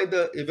go by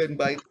even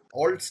by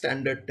all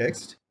standard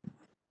text.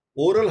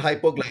 Oral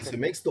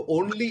hypoglycemics, the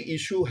only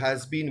issue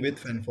has been with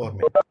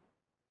fenformin.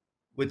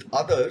 With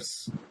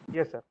others,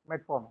 yes, sir,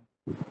 metformin.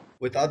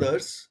 With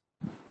others,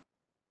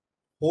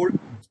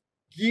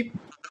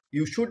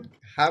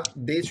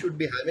 they should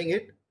be having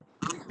it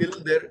till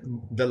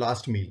the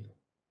last meal.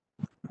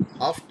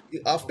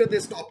 After they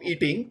stop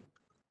eating,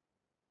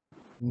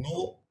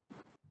 no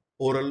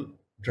oral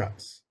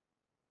drugs.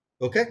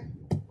 Okay?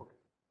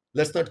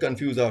 Let's not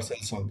confuse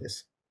ourselves on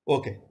this.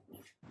 Okay.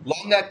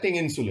 Long-acting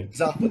insulin.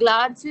 Example.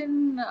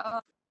 Glargine.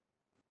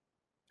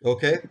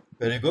 Okay.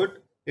 Very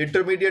good.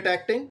 Intermediate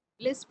acting.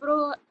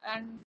 Lispro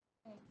and.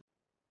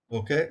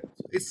 Okay.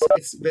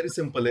 It's very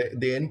simple.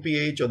 The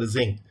NPH or the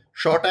zinc.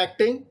 Short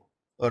acting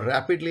or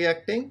rapidly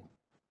acting.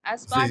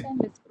 Aspart and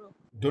Lispro.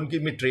 Don't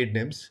give me trade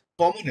names.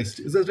 Commonest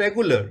is a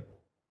regular,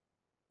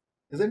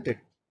 isn't it?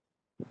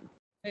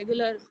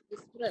 Regular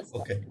Lispro.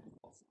 Okay.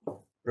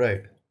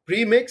 Right.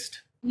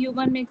 Pre-mixed.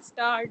 Human mixed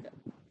start.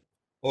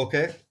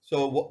 Okay.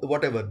 So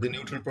whatever, the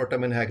neutral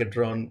protamine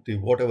hagatron,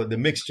 whatever the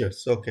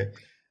mixtures. Okay.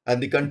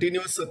 And the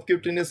continuous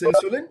subcutaneous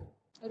insulin?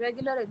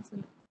 Regular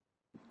insulin.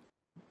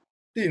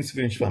 The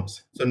insulin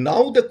pumps. So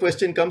now the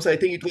question comes, I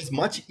think it was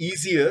much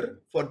easier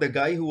for the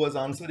guy who was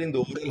answering the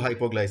oral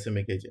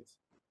hypoglycemic agents.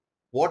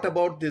 What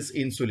about this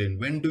insulin?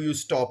 When do you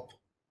stop?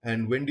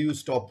 And when do you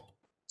stop?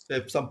 So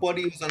if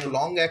somebody is on a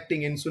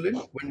long-acting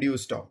insulin, when do you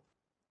stop?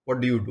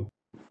 What do you do?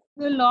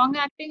 The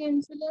long-acting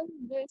insulin,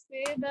 they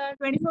say that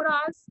 24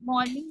 hours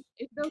morning,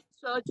 if the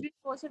surgery is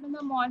posted in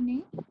the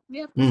morning, we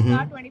have to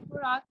start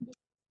 24 hours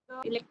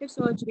before the elective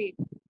surgery.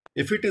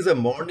 If it is a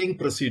morning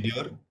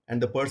procedure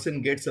and the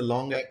person gets a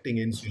long-acting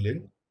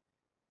insulin,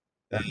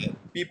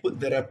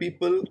 there are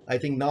people, I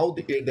think now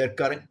they're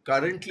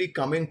currently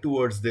coming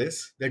towards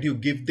this, that you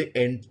give the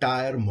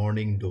entire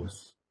morning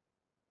dose.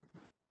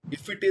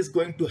 If it is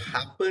going to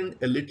happen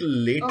a little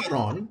later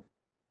on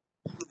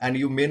and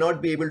you may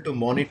not be able to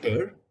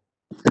monitor,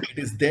 it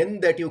is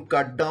then that you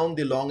cut down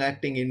the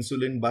long-acting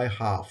insulin by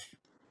half.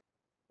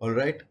 all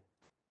right?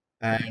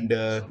 And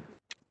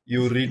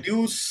you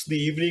reduce the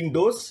evening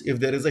dose if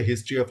there is a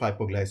history of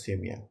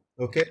hypoglycemia.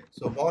 Okay,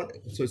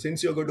 so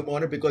since you're going to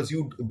monitor,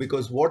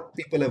 because what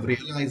people have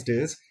realized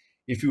is,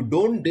 if you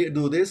don't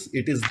do this,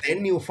 it is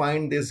then you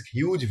find this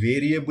huge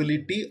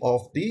variability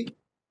of the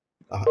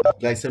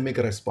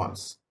glycemic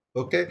response.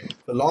 Okay,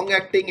 so long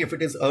acting, if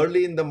it is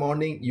early in the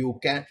morning,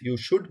 you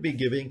should be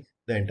giving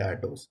the entire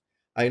dose.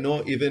 I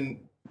know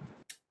even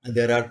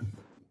there are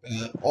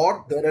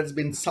or there has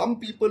been some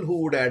people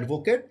who would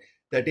advocate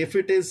that if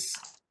it is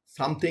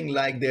something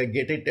like they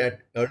get it at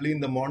early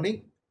in the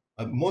morning,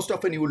 most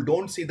often you will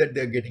don't see that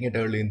they're getting it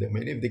early in the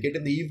morning. If they get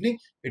in the evening,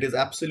 it is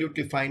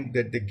absolutely fine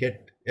that they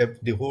get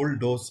the whole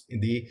dose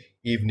in the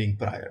evening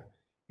prior.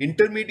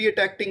 Intermediate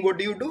acting, what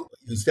do?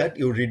 Is that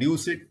you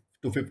reduce it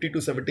to 50 to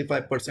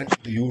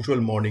 75% the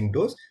usual morning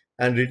dose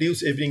and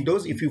reduce evening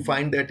dose if you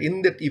find that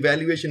in that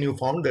evaluation you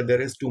found that there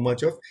is too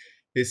much of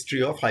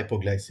history of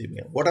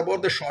hypoglycemia. What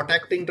about the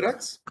short-acting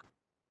drugs?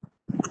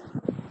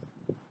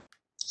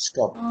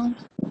 Stop.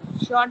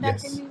 Short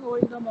Yes. acting, we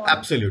hold the morning.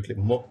 Absolutely.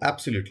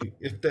 Absolutely.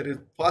 If there is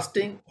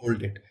fasting,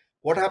 hold it.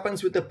 What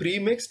happens with the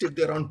pre-mixed if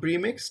they're on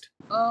pre-mixed?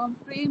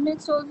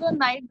 Pre-mix also,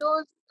 night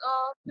dose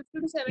 50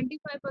 to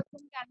 75%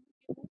 can be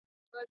given.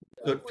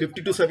 So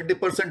 50 to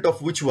 70%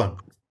 of which one?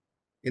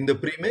 In the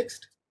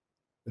pre-mixed?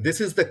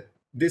 This is the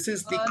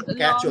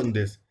catch on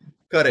this.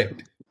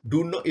 Correct.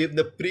 Do not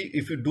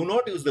if you do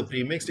not use the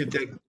premixed, if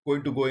they're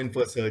going to go in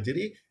for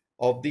surgery,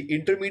 of the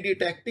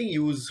intermediate acting,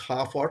 use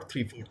half or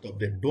 3/4 of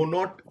them. Do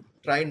not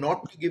try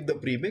not to give the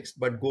premixed,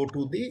 but go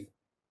to the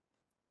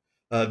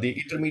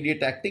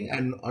intermediate acting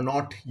and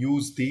not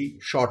use the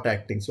short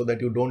acting, so that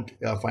you don't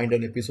find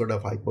an episode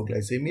of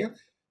hypoglycemia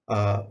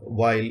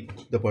while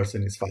the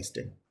person is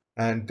fasting.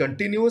 And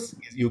continuous,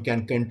 you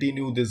can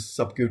continue this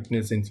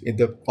subcutaneous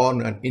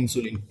on an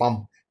insulin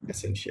pump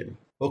essentially.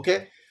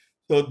 Okay,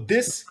 so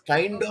this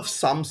kind of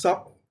sums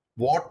up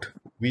what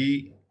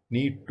we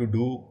need to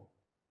do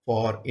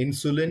for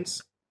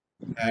insulins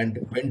and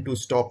when to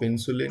stop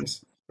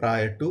insulins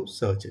prior to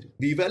surgery.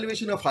 The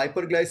evaluation of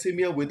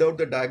hyperglycemia without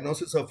the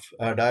diagnosis of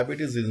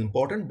diabetes is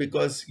important,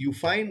 because you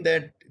find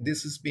that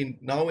this has been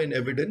now in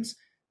evidence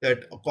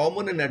that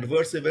common and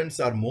adverse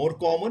events are more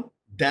common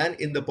than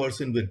in the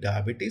person with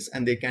diabetes,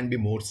 and they can be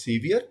more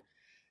severe,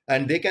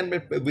 and they can be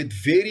with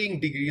varying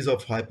degrees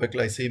of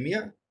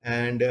hyperglycemia.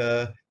 And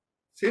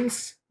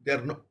since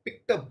they're not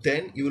picked up,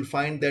 then you will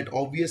find that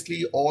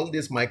obviously all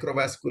these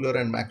microvascular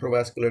and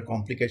macrovascular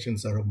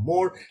complications are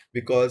more,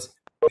 because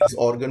these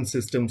organ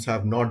systems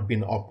have not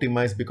been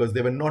optimized, because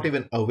they were not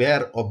even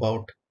aware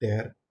about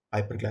their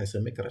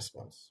hyperglycemic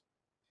response.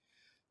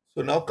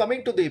 So now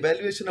coming to the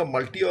evaluation of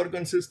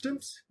multi-organ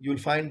systems, you'll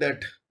find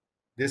that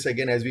this,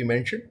 again, as we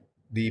mentioned,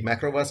 the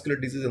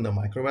macrovascular disease and the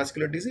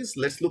microvascular disease.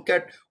 Let's look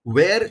at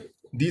where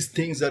these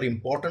things are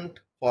important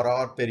for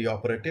our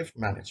perioperative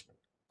management.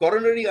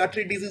 Coronary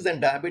artery disease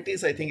and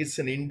diabetes, I think it's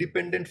an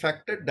independent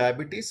factor,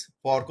 diabetes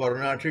for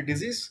coronary artery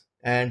disease.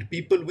 And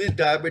people with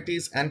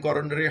diabetes and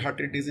coronary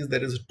artery disease,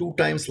 there is a 2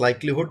 times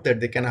likelihood that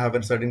they can have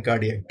a sudden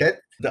cardiac death.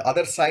 The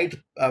other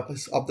side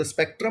of the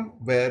spectrum,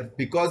 where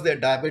because they're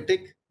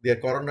diabetic, their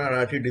coronary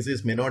artery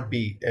disease may not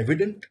be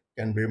evident,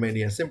 can remain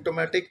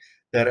asymptomatic,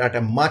 they're at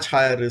a much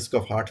higher risk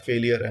of heart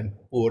failure and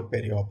poor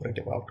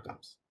perioperative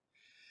outcomes.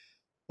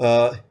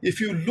 If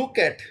you look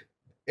at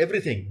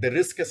everything, the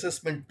risk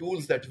assessment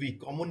tools that we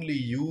commonly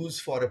use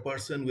for a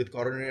person with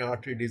coronary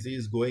artery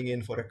disease going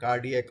in for a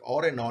cardiac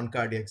or a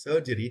non-cardiac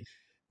surgery,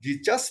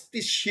 just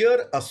the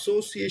sheer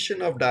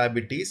association of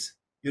diabetes,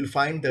 you'll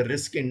find the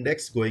risk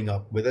index going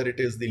up, whether it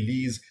is the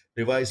Lee's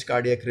revised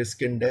cardiac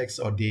risk index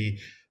or the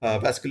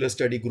vascular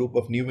study group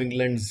of New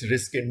England's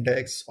risk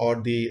index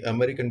or the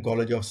American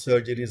College of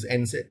Surgery's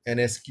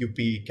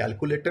NSQP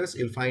calculators.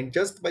 You'll find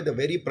just by the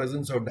very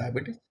presence of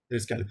diabetes,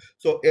 risk.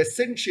 So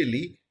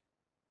essentially,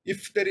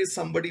 if there is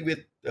somebody with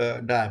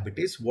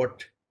diabetes,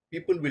 what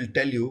people will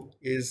tell you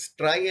is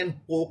try and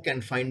poke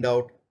and find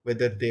out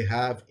whether they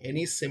have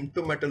any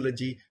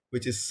symptomatology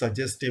which is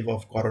suggestive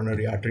of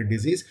coronary artery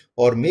disease,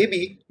 or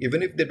maybe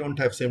even if they don't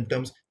have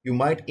symptoms, you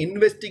might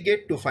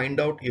investigate to find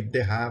out if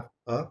they have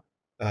a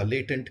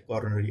latent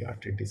coronary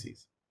artery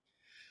disease.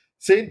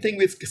 Same thing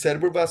with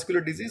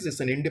cerebrovascular disease. It's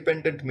an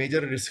independent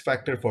major risk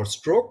factor for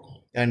stroke,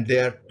 and they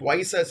are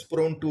twice as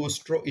prone to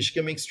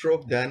ischemic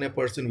stroke than a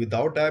person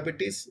without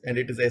diabetes. And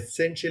it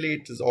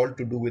is all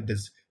to do with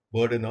this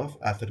burden of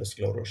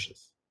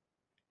atherosclerosis.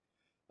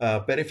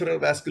 Peripheral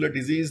vascular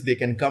disease, they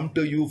can come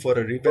to you for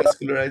a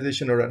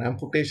revascularization or an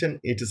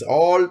amputation. It is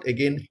all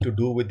again to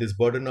do with this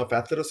burden of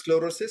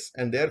atherosclerosis,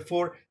 and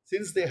therefore,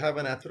 since they have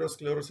an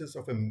atherosclerosis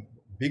of a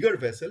bigger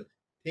vessel,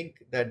 think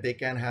that they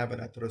can have an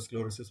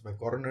atherosclerosis by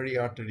coronary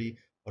artery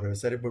or a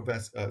cerebral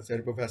vessel,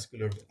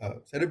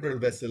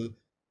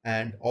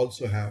 and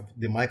also have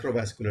the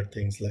microvascular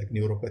things like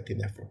neuropathy,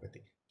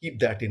 nephropathy. Keep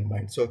that in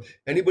mind. So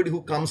anybody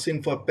who comes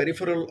in for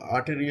peripheral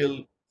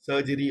arterial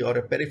surgery or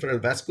a peripheral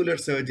vascular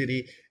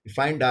surgery, you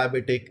find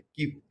diabetic,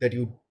 keep that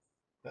you,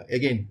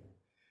 again,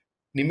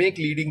 make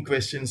leading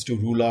questions to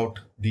rule out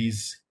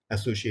these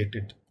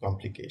associated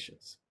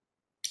complications.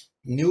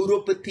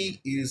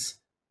 Neuropathy is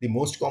the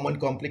most common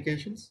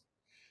complications.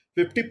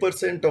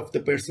 50% of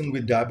the person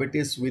with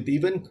diabetes with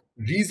even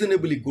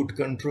reasonably good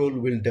control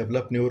will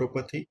develop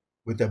neuropathy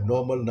with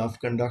abnormal nerve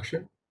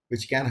conduction,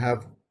 which can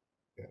have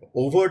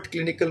overt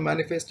clinical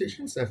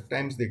manifestations. At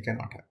times they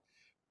cannot have.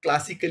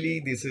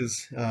 Classically, this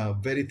is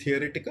very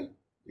theoretical.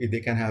 They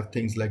can have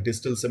things like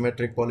distal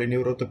symmetric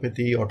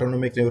polyneuropathy,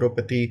 autonomic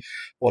neuropathy,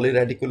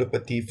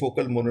 polyradiculopathy,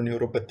 focal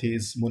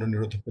mononeuropathies,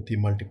 mononeuropathy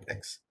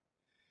multiplex.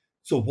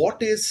 So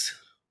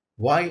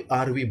why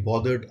are we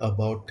bothered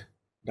about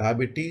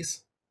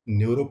diabetes,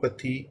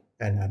 neuropathy,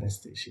 and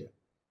anesthesia?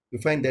 We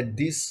find that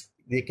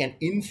they can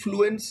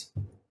influence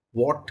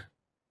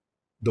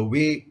the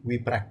way we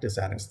practice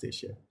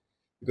anesthesia,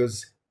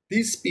 because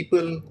these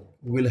people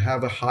will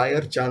have a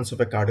higher chance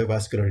of a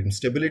cardiovascular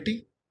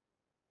instability.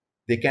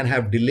 They can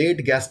have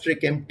delayed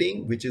gastric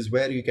emptying, which is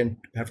where you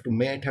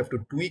might have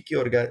to tweak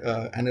your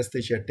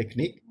anesthesia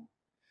technique.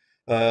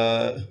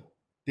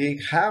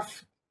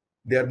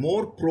 They are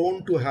more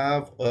prone to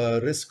have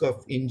a risk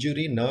of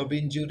injury, nerve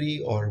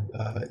injury, or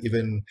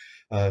even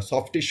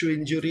soft tissue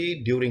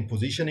injury during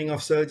positioning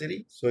of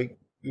surgery. So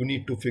you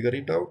need to figure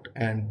it out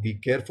and be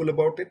careful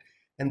about it.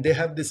 And they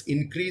have this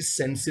increased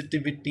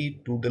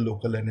sensitivity to the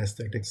local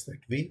anesthetics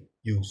that we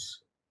use.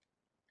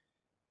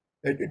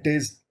 It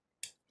is,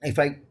 if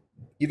I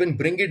even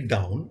bring it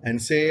down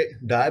and say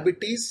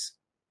diabetes,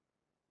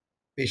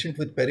 patient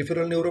with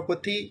peripheral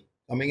neuropathy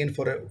coming in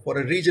for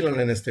a regional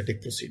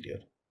anesthetic procedure.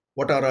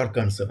 What are our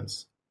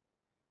concerns?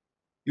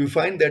 You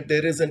find that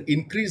there is an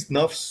increased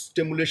nerve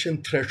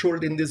stimulation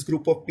threshold in this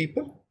group of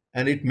people,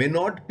 and it may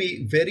not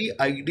be very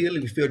ideal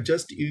if you're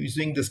just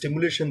using the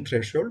stimulation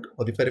threshold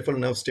or the peripheral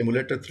nerve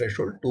stimulator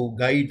threshold to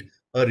guide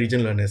a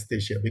regional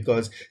anesthesia,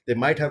 because they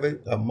might have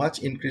a much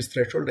increased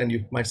threshold and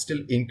you might still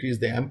increase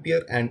the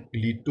ampere and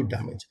lead to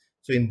damage.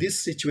 So in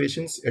these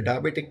situations, a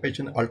diabetic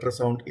patient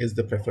ultrasound is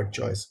the preferred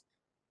choice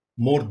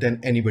more than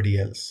anybody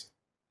else.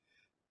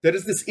 There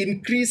is this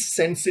increased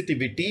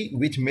sensitivity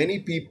which many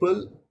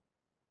people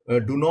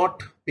do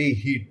not pay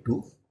heed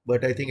to,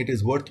 but I think it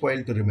is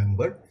worthwhile to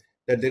remember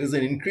that there is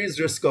an increased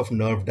risk of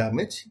nerve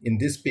damage in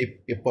this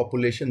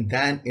population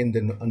than in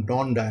the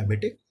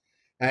non-diabetic,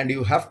 and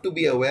you have to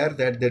be aware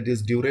that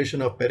this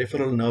duration of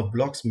peripheral nerve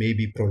blocks may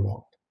be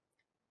prolonged.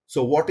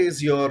 So what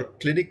is your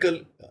clinical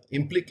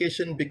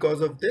implication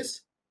because of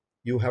this?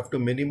 You have to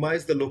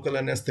minimize the local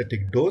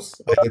anesthetic dose,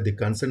 either the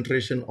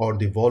concentration or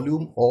the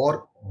volume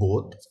or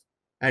both,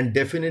 and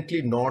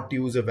definitely not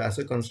use a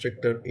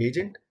vasoconstrictor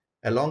agent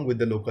along with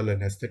the local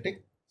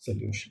anesthetic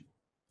solution.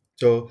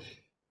 So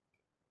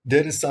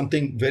there is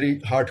something very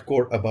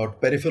hardcore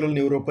about peripheral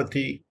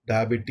neuropathy,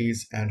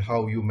 diabetes, and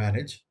how you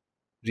manage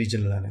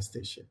regional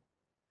anesthesia.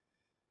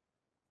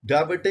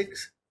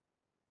 Diabetics,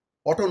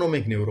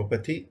 autonomic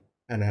neuropathy,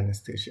 and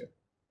anesthesia.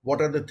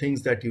 What are the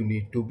things that you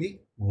need to be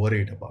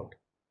worried about?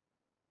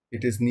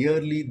 It is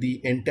nearly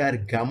the entire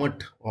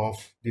gamut of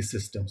the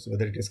systems,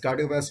 whether it is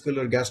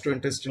cardiovascular,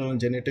 gastrointestinal,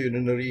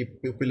 genitourinary,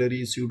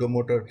 pupillary,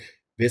 pseudomotor,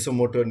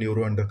 vasomotor,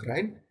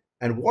 neuroendocrine.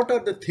 And what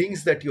are the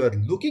things that you are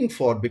looking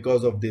for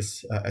because of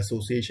these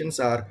associations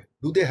are,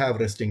 do they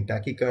have resting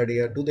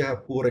tachycardia? Do they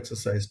have poor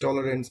exercise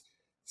tolerance?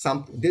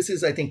 This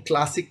is, I think,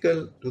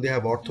 classical. Do they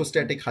have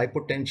orthostatic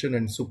hypotension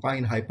and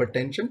supine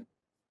hypertension?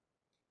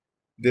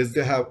 Do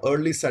they have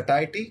early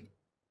satiety?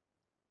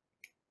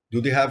 Do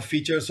they have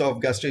features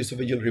of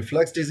gastroesophageal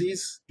reflux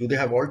disease? Do they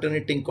have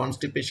alternating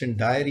constipation,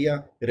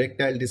 diarrhea,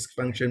 erectile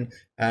dysfunction,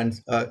 and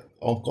a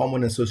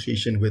common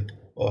association with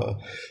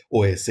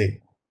OSA?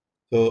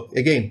 So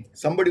again,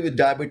 somebody with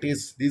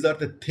diabetes, these are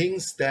the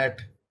things that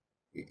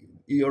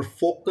your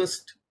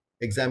focused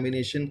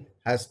examination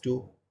has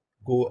to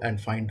go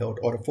and find out,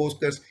 or a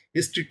focused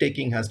history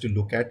taking has to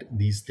look at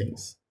these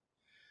things.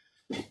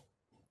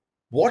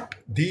 What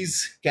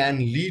these can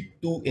lead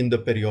to in the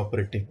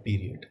perioperative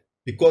period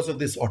because of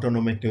this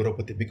autonomic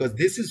neuropathy, because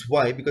this is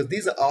why, because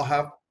these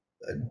have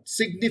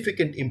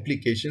significant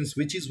implications,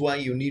 which is why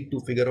you need to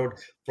figure out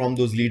from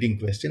those leading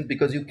questions,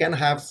 because you can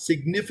have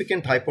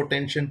significant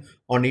hypotension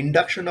on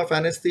induction of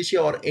anesthesia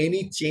or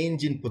any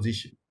change in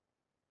position.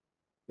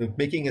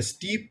 Making a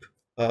steep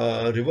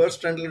reverse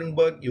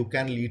Trendelenburg, you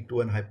can lead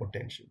to an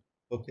hypotension.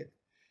 Okay,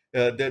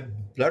 the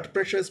blood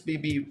pressures may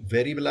be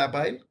very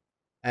labile,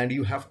 and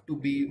you have to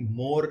be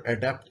more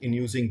adept in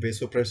using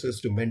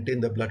vasopressors to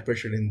maintain the blood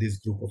pressure in this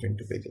group of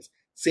individuals.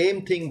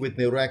 Same thing with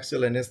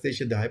neuroaxial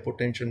anesthesia, the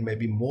hypotension may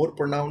be more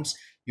pronounced.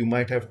 You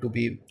might have to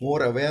be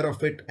more aware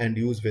of it and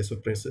use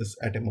vasopressors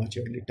at a much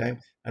early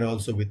time, and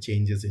also with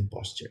changes in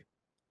posture.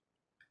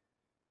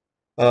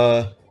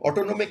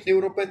 Autonomic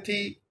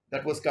neuropathy,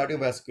 that was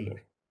cardiovascular.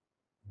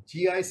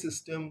 GI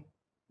system,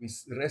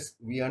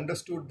 we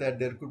understood that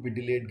there could be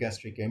delayed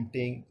gastric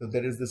emptying. So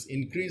there is this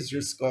increased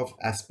risk of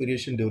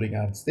aspiration during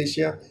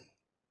anesthesia.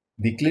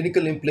 The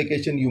clinical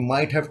implication, you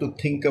might have to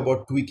think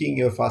about tweaking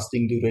your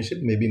fasting duration,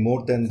 maybe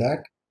more than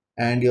that.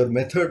 And your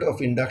method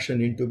of induction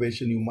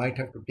intubation, you might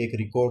have to take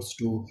recourse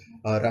to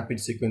rapid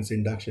sequence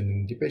induction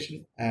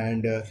intubation.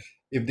 And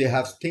if they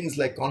have things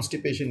like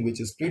constipation,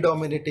 which is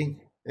predominating,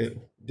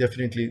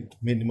 definitely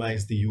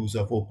minimize the use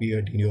of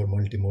opioid in your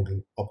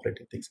multimodal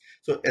operating things.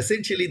 So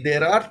essentially,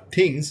 there are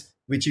things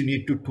which you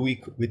need to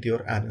tweak with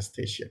your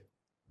anesthesia.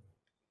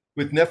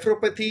 With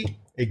nephropathy,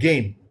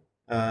 again,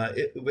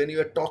 when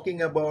you are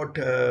talking about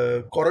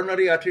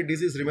coronary artery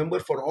disease, remember,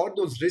 for all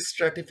those risk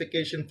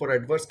stratification for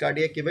adverse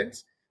cardiac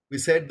events, we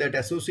said that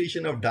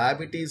association of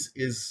diabetes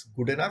is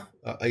good enough,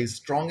 is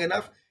strong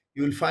enough.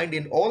 You will find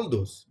in all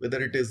those, whether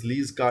it is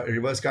Lee's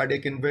reverse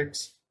cardiac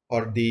events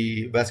or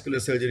the vascular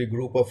surgery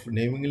group of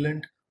New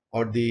England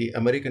or the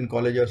American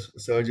College of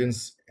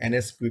Surgeons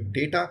NSQIP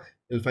data,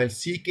 you'll find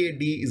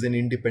CKD is an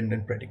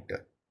independent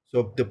predictor.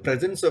 So the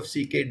presence of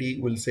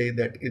CKD will say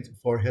that it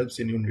helps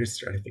in risk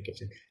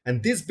stratification.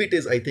 And this bit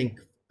is, I think,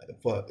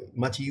 for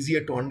much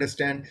easier to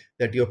understand,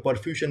 that your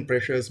perfusion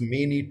pressures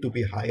may need to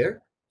be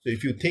higher. So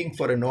if you think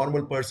for a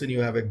normal person, you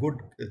have a good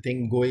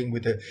thing going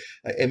with a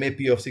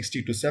MAP of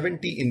 60 to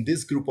 70, in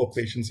this group of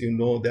patients, you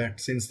know that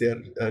since their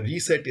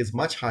reset is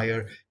much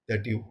higher,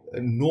 that you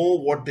know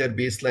what their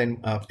baseline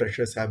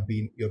pressures have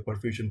been, your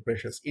perfusion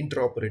pressures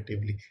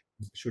intraoperatively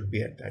should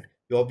be at that.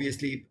 You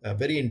obviously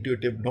very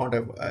intuitive not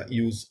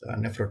use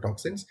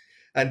nephrotoxins.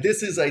 And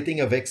this is, I think,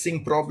 a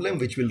vexing problem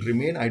which will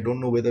remain. I don't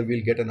know whether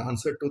we'll get an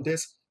answer to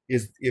this,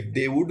 is if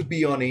they would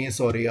be on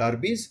ACE or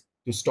ARBs,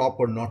 to stop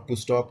or not to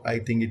stop. I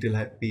think it will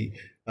have to be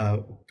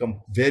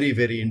very,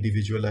 very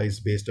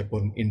individualized based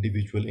upon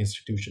individual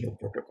institutional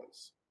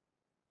protocols.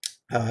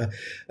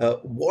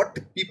 What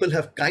people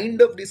have kind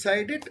of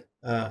decided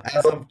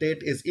as of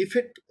date is, if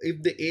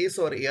the ACE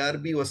or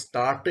ARB was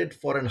started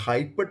for an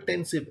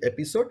hypertensive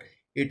episode,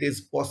 it is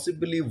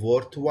possibly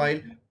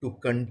worthwhile to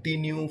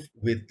continue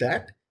with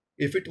that.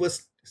 If it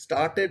was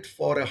started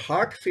for a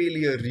heart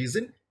failure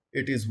reason,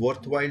 it is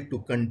worthwhile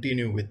to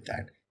continue with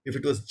that. If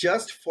it was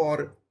just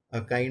for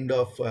a kind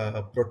of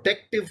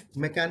protective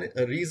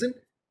reason,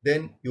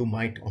 then you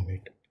might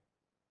omit.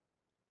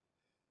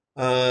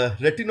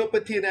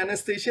 Retinopathy in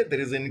anesthesia, there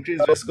is an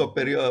increased risk of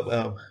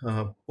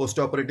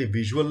postoperative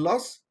visual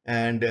loss,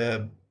 and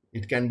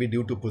it can be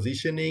due to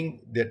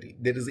positioning, that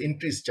there is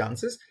increased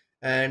chances.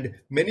 And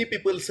many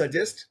people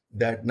suggest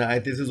that, now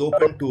this is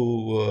open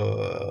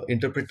to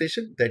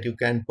interpretation, that you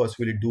can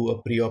possibly do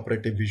a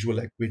preoperative visual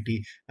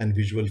acuity and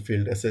visual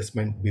field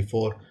assessment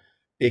before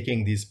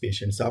taking these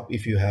patients up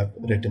if you have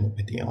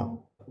retinopathy on.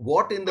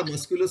 What in the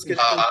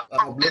musculoskeletal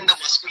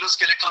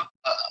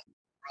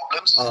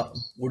problems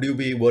would you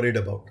be worried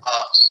about?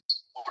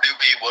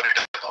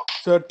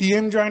 So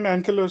TM joint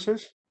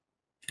ankylosis.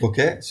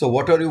 Okay, so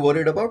what are you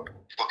worried about?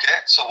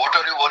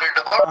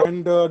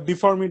 And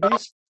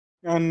deformities.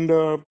 And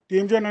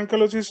TM joint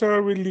ankylosis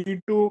will lead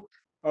to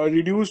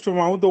reduced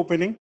mouth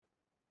opening.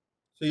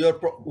 So you're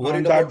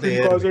worried about the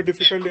airway. That will cause a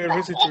difficult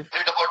airway situation.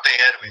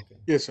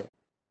 Yes, sir.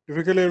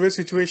 Difficult airway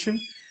situation.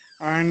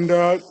 And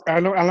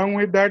along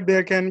with that,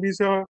 there can be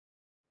some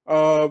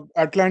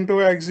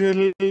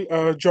atlantoaxial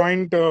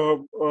joint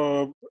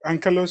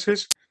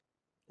ankylosis.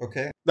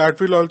 Okay. That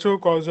will also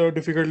cause a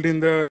difficulty in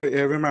the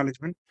airway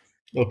management.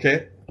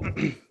 Okay.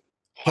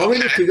 How will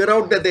you figure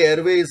out that the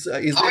airway is there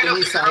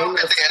any sign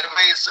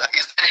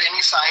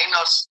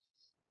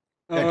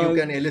that you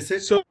can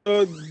elicit? So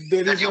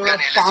there is a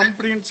palm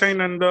print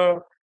sign and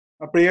the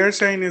prayer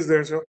sign is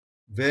there, sir.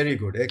 Very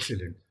good,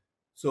 excellent.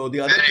 So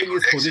the other thing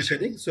is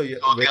positioning. So the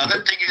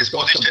other thing is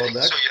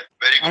positioning. So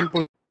very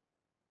good.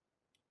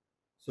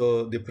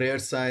 So the prayer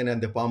sign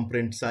and the palm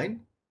print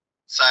sign.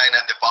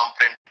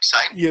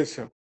 Yes,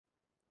 sir.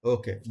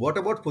 Okay. What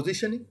about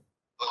positioning?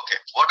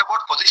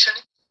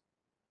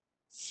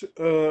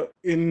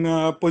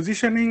 In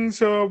positioning,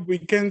 so we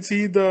can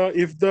see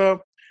if the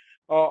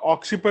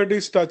occiput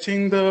is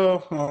touching if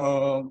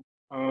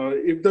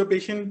the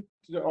patient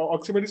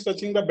occiput is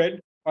touching the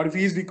bed, or if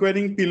he is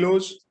requiring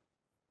pillows.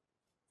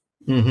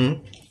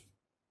 Mm-hmm.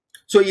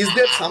 So is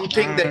there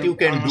something that you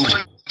can do?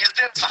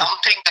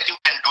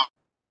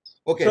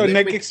 Okay. So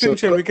neck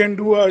extension, we can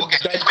do a.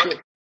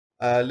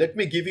 Let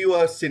me give you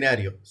a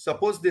scenario.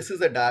 Suppose this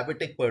is a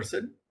diabetic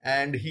person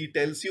and he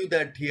tells you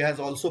that he has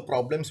also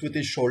problems with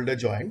his shoulder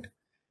joint,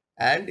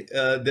 and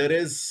there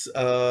is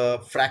a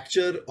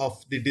fracture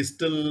of the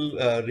distal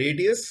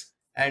radius,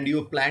 and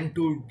you plan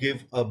to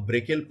give a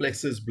brachial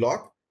plexus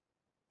block.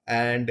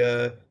 And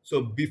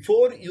so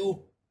before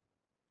you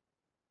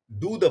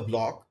do the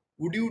block,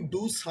 would you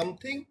do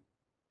something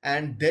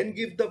and then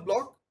give the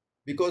block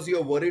because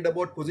you're worried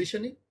about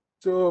positioning?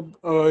 So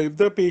if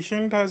the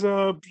patient has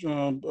a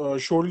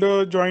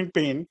shoulder joint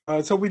pain,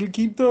 so we'll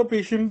keep the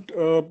patient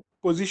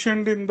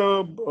positioned in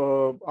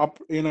the up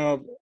in a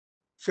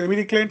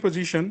semi-reclined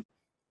position.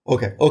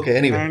 Okay.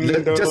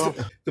 Anyway, just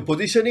the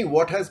positioning,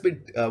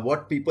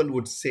 what people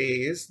would say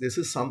is, this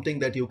is something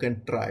that you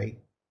can try,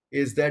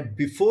 is that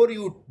before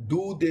you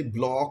do the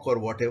block or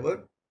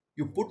whatever,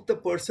 you put the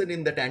person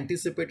in that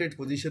anticipated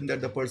position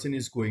that the person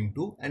is going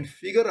to, and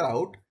figure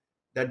out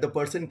that the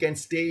person can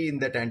stay in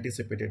that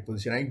anticipated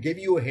position. I give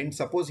you a hint.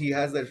 Suppose he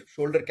has a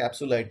shoulder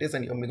capsulitis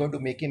and I'm going to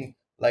make him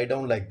lie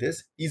down like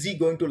this. Is he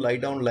going to lie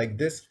down like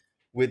this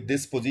with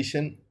this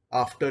position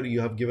after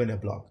you have given a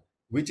block,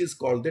 which is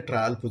called the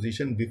trial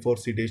position before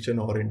sedation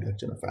or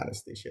induction of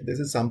anesthesia? This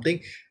is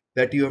something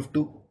that you have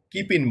to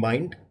keep in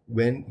mind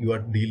when you are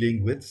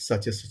dealing with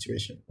such a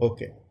situation.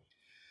 Okay.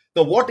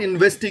 So what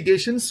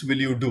investigations will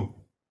you do?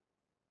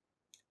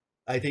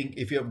 I think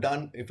if you're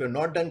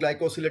not done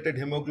glycosylated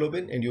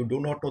hemoglobin and you do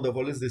not know the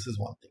volumes, this is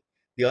one thing.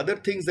 The other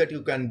things that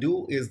you can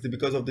do is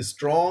because of the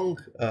strong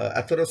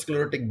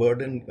atherosclerotic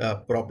burden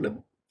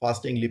problem,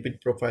 fasting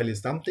lipid profile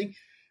is something,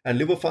 and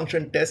liver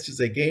function test is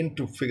again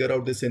to figure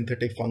out the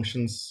synthetic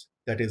functions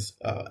that is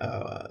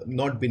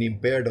not been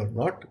impaired or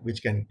not,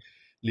 which can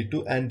lead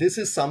to, and this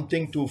is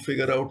something to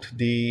figure out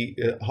the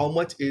how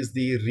much is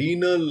the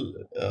renal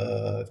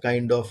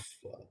kind of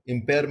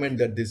impairment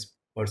that this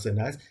person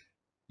has.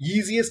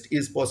 Easiest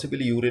is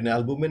possibly urine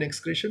albumin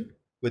excretion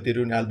with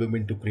urine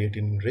albumin to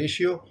creatinine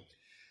ratio,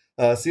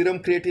 serum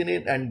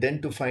creatinine, and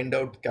then to find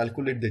out,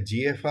 calculate the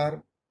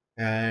GFR.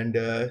 And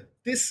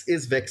this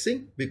is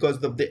vexing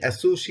because of the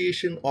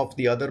association of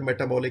the other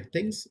metabolic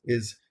things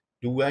is,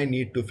 do I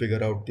need to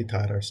figure out the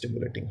thyroid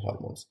stimulating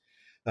hormones?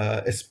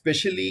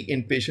 Especially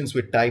in patients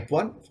with type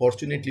 1,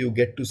 fortunately, you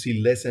get to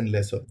see less and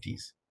less of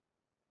these.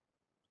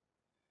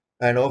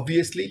 And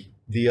obviously,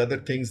 the other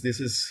things, this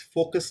is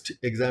focused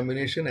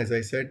examination, as I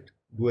said,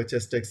 do a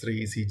chest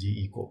X-ray,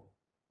 ECG, echo.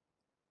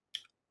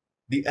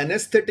 The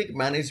anesthetic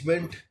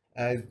management,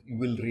 as you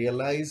will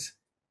realize,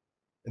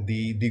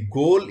 the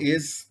goal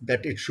is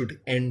that it should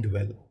end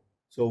well.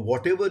 So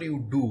whatever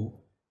you do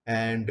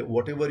and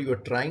whatever you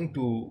are trying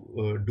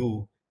to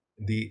do,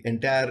 the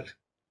entire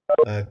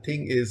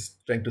thing is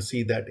trying to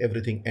see that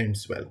everything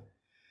ends well.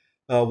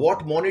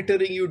 What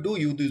monitoring you do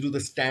the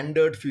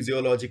standard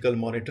physiological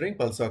monitoring,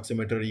 pulse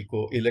oximeter,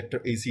 echo,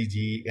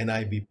 ECG,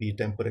 NIBP,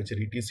 temperature,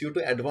 ETCO,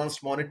 to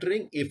advanced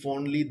monitoring if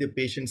only the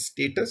patient's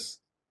status,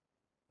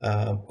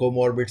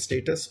 comorbid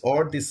status,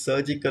 or the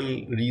surgical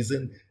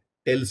reason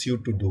tells you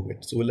to do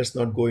it. So let's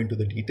not go into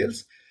the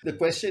details. The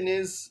question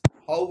is,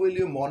 how will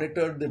you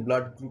monitor the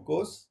blood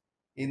glucose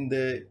in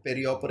the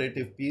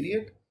perioperative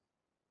period?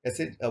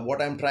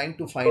 What I'm trying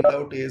to find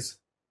out is,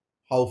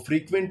 how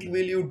frequently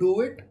will you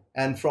do it,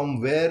 and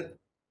from where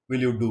will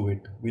you do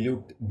it? Will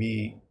you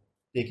be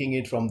taking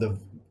it from the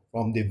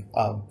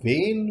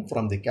vein,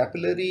 from the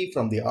capillary,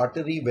 from the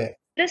artery? Where?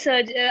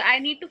 I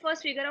need to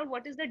first figure out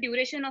what is the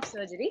duration of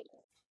surgery.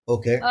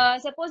 Okay.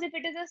 Suppose if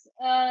it is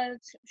a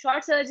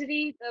short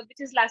surgery which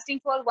is lasting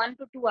for 1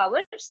 to 2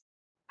 hours,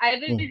 I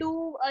will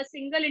do a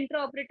single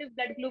intraoperative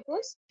blood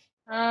glucose,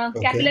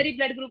 capillary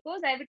blood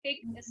glucose. I will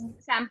take a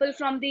sample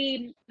from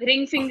the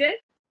ring finger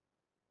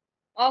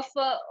of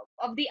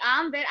the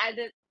arm, where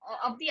either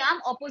of the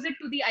arm opposite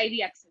to the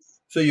IV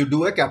axis. So you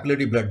do a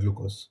capillary blood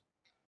glucose.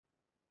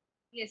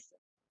 Yes,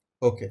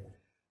 sir. Okay.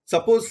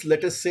 Suppose,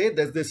 let us say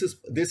that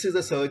this is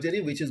a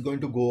surgery which is going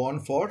to go on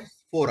for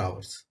 4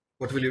 hours.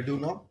 What will you do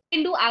now? You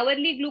can do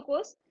hourly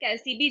glucose,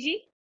 CBG,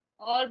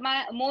 or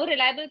my more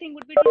reliable thing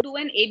would be to do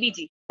an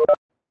ABG.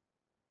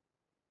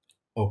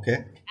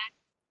 Okay.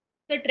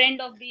 The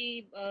trend of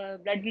the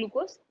blood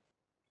glucose.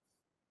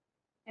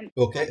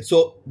 Okay,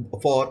 so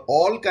for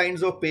all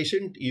kinds of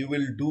patient, you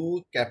will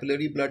do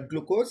capillary blood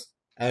glucose,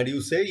 and you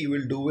say you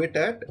will do it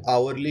at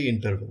hourly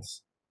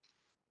intervals,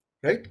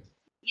 right?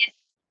 Yes.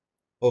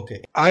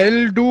 Okay.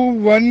 I'll do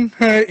one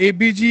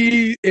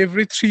ABG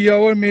every 3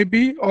 hours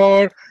maybe,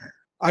 or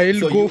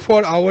I'll go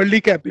for hourly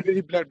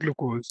capillary blood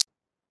glucose.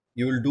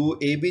 You will do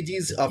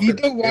ABGs after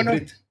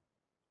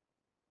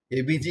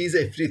ABGs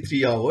every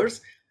 3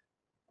 hours,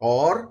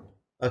 or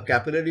a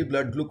capillary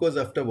blood glucose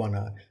after 1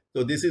 hour.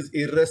 So this is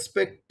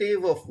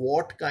irrespective of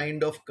what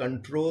kind of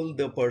control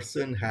the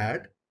person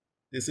had.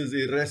 This is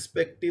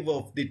irrespective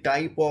of the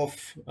type of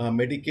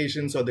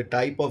medications or the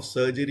type of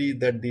surgery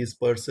that this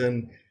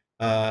person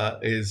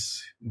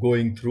is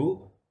going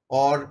through,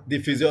 or the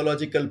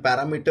physiological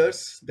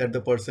parameters that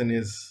the person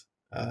is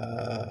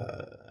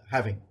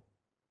having.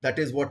 That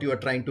is what you are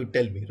trying to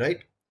tell me,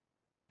 right?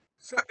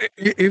 So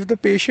if the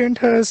patient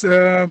has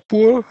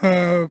poor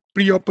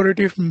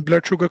preoperative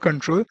blood sugar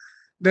control,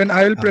 then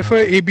I will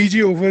prefer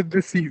ABG over the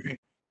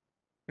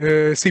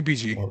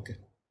CBG. Okay.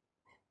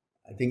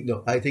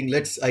 I think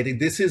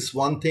this is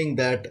one thing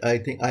that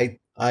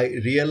I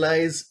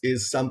realize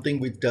is something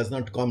which does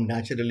not come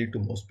naturally to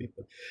most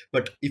people.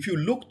 But if you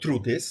look through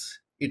this,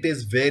 it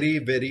is very,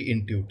 very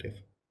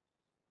intuitive.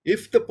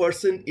 If the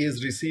person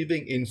is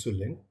receiving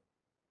insulin,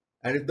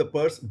 and if the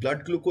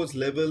blood glucose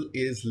level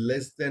is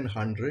less than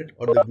 100,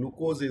 or the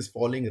glucose is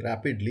falling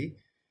rapidly,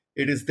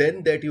 it is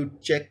then that you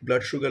check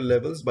blood sugar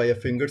levels by a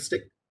finger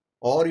stick,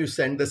 or you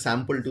send the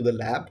sample to the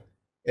lab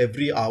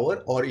every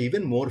hour or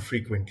even more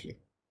frequently.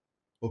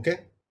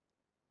 Okay.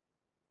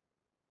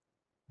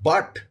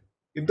 But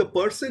if the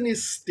person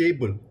is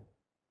stable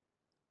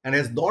and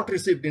has not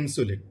received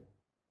insulin,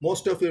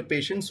 most of your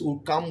patients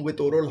who come with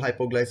oral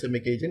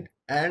hypoglycemic agent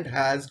and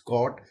has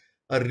got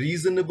a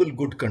reasonable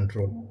good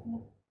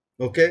control.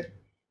 Okay.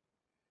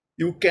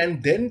 you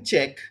can then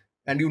check,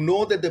 and you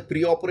know that the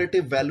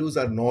preoperative values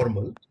are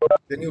normal,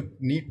 then you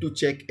need to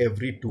check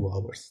every 2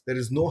 hours. There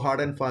is no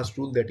hard and fast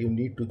rule that you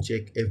need to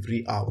check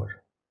every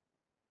hour.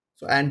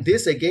 So, and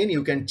this again,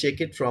 you can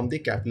check it from the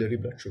capillary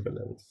blood sugar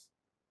levels.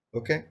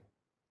 Okay.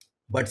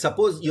 But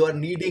suppose you are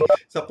needing,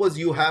 suppose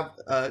you have,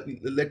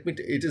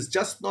 it is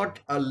just not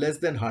less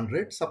than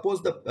 100.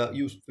 Suppose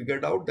you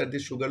figured out that the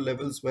sugar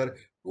levels were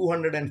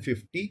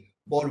 250,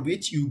 for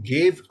which you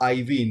gave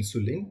IV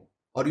insulin,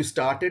 or you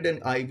started an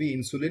IV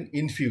insulin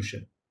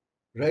infusion,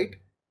 right?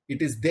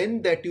 It is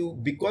then that you,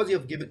 because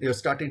you're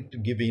starting to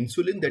give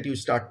insulin, that you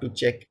start to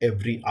check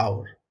every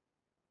hour.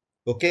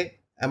 Okay,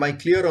 am I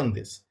clear on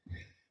this?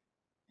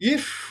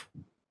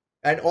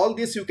 And all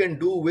this you can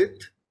do with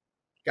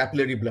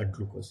capillary blood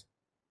glucose.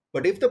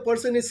 But if the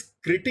person is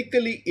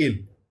critically ill,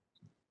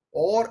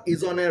 or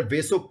is on a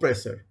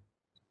vasopressor,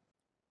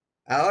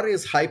 or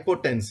is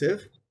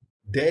hypotensive,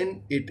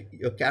 then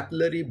your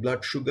capillary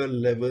blood sugar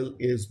level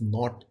is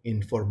not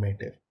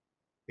informative.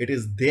 It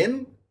is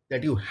then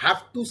that you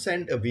have to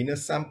send a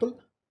venous sample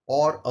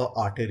or an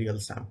arterial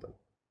sample.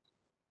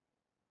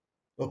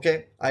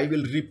 Okay, I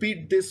will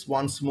repeat this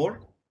once more.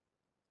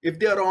 If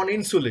they are on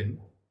insulin,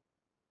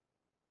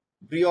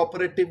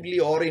 preoperatively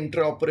or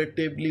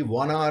intraoperatively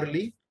 1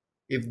 hourly,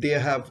 if they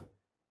have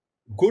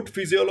good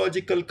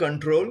physiological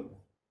control,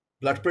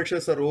 blood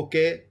pressures are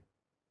okay,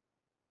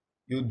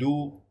 you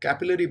do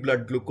capillary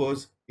blood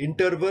glucose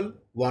interval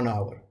 1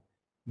 hour.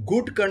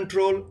 Good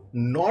control,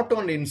 not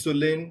on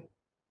insulin,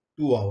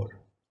 2 hours.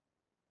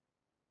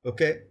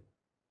 Okay.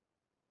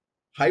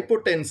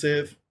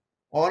 Hypotensive,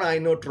 on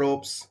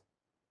inotropes,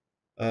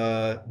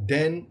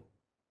 then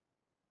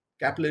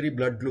capillary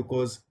blood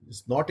glucose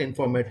is not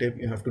informative.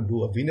 You have to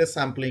do a venous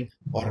sampling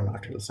or an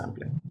arterial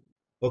sampling.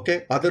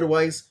 Okay.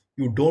 Otherwise,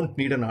 you don't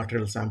need an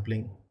arterial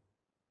sampling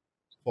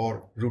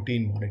for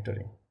routine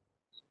monitoring.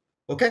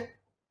 Okay.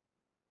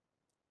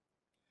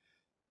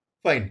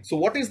 Fine. So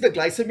what is the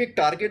glycemic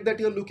target that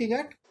you're looking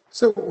at?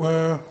 So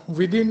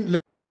within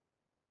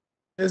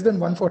less than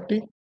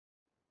 140?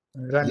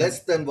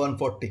 Less than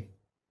 140.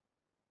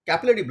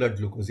 Capillary blood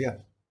glucose, yeah.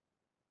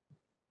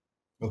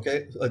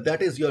 Okay, so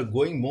that is, you're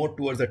going more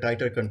towards a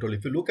tighter control.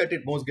 If you look at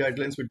it, most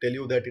guidelines will tell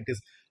you that it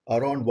is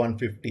around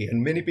 150.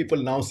 And many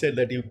people now say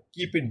that you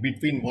keep it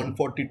between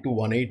 140 to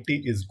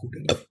 180 is good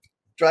enough.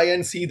 Try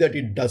and see that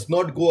it does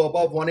not go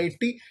above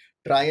 180.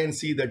 Try and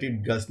see that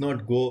it does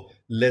not go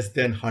less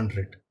than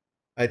 100.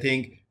 I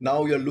think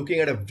now you're looking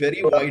at a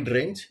very wide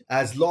range.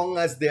 As long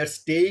as they're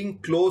staying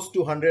close to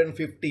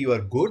 150, you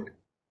are good.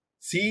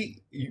 See,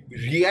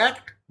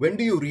 react. When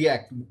do you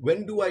react?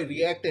 When do I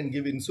react and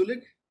give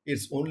insulin?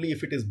 It's only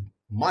if it is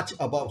much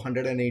above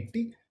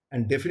 180,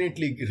 and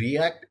definitely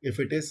react if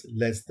it is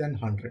less than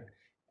 100.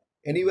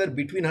 Anywhere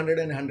between 100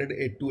 and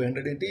 108 to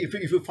 180.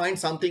 If you find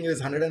something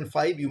is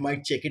 105, you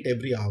might check it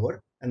every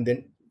hour and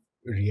then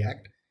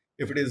react.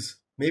 If it is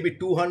maybe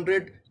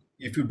 200,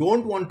 if you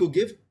don't want to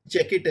give,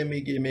 check it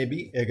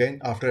maybe again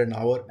after an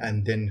hour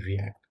and then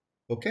react.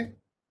 Okay.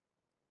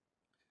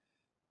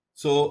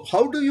 So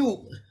how do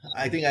you,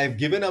 I think I've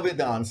given away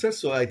the answer,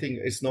 so I think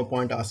it's no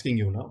point asking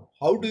you now.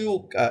 How do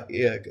you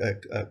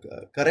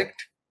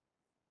correct?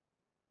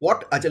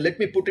 Let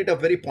me put it a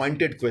very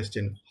pointed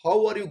question.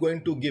 How are you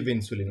going to give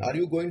insulin? Are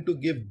you going to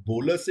give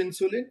bolus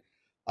insulin?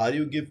 Are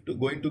you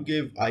going to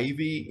give IV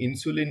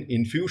insulin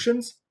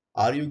infusions?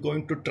 Are you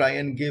going to try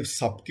and give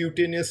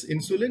subcutaneous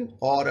insulin,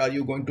 or are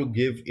you going to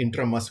give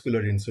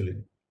intramuscular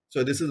insulin?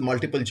 So this is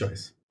multiple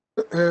choice.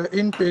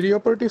 In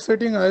perioperative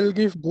setting, I'll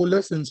give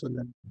bolus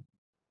insulin.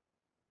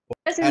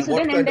 Bolus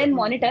insulin, and then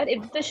monitor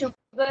if the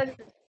sugar,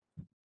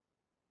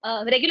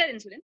 regular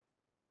insulin.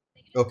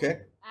 Okay.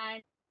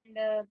 And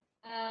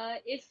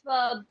if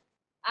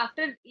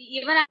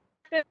even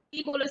after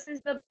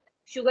boluses the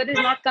sugar is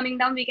not coming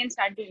down, we can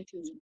start the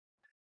infusion.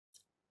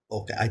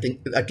 Okay, I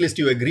think at least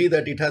you agree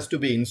that it has to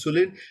be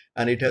insulin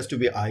and it has to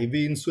be IV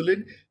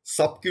insulin.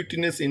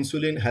 Subcutaneous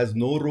insulin has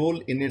no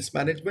role in its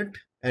management,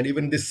 and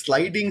even the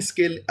sliding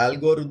scale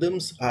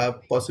algorithms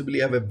possibly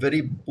have a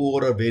very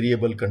poor or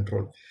variable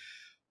control.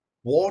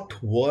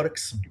 What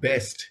works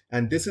best,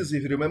 and this is,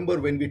 if you remember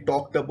when we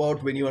talked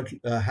about when you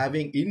are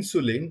having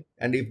insulin,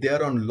 and if they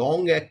are on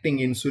long-acting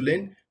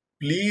insulin,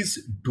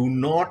 please do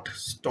not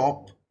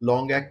stop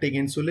long-acting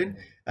insulin,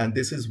 and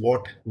this is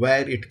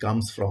where it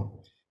comes from.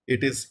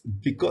 It is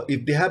because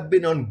if they have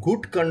been on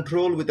good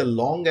control with a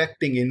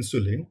long-acting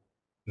insulin,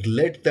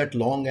 let that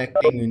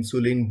long-acting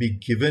insulin be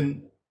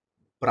given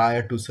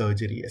prior to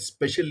surgery,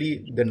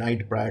 especially the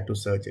night prior to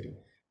surgery.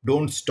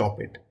 Don't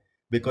stop it,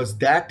 because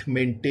that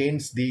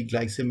maintains the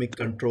glycemic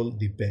control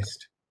the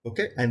best.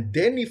 Okay, and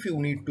then if you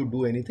need to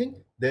do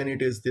anything, then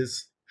it is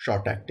this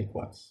short-acting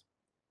ones.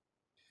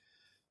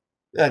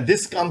 And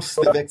this comes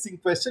the vexing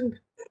question: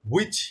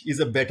 which is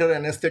a better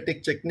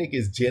anesthetic technique?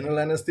 Is general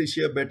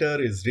anesthesia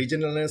better? Is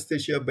regional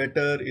anesthesia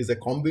better? Is a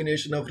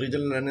combination of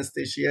regional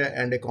anesthesia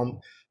and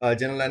a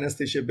general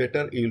anesthesia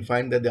better? You will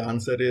find that the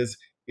answer is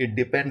it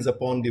depends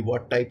upon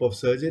what type of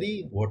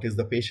surgery, what is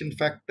the patient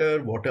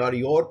factor, what are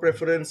your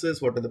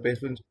preferences, what are the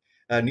patients.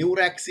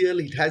 Neuraxial,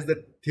 it has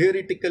the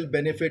theoretical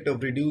benefit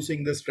of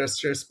reducing the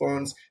stress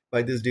response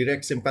by this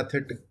direct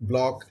sympathetic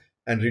block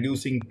and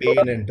reducing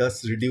pain, and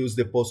thus reduce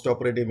the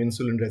postoperative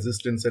insulin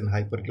resistance and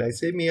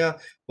hyperglycemia.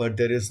 But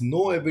there is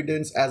no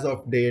evidence as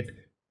of date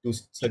to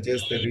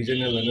suggest that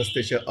regional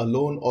anesthesia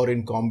alone or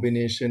in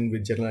combination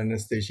with general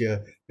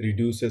anesthesia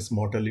reduces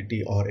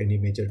mortality or any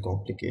major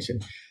complication.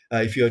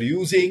 If you are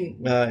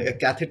using a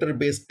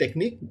catheter-based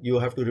technique, you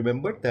have to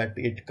remember that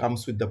it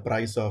comes with the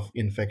price of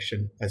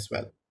infection as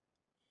well.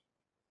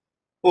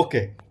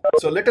 Okay,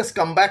 so let us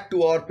come back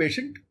to our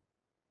patient,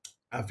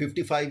 a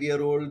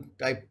 55-year-old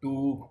type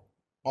 2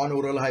 on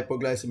oral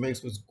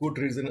hypoglycemics with good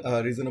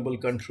reasonable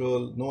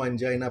control, no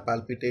angina,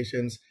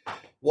 palpitations.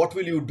 What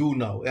will you do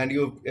now? And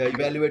you've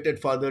evaluated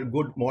further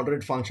good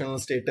moderate functional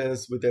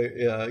status with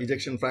a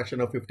ejection fraction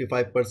of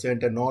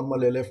 55%, a normal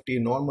LFT,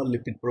 normal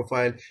lipid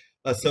profile,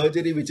 a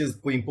surgery which is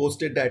being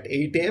posted at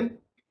 8 a.m.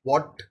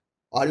 What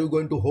are you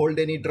going to hold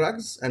any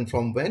drugs and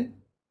from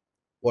when?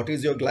 What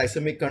is your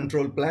glycemic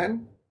control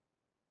plan?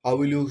 How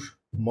will you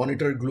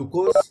monitor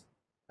glucose?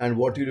 And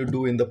what will you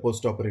do in the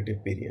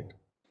post-operative period?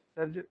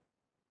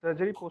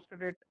 Surgery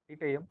posted at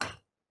 8 a.m.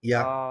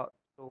 Yeah.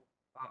 So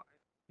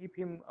keep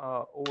him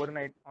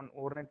overnight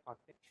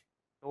fasting.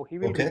 So he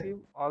will receive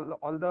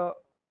all the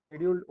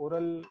scheduled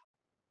oral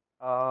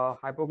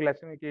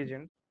hypoglycemic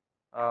agents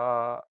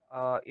on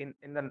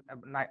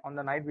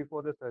the night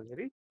before the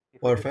surgery,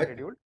 if it is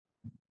scheduled.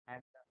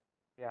 And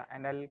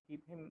and I'll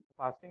keep him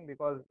fasting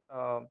because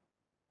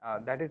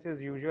that is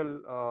his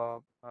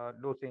usual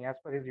dosing, as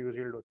per his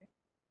usual dosing.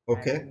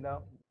 Okay. And in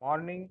the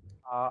morning,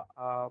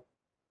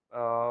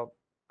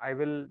 I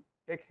will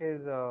check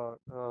his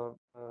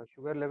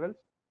sugar levels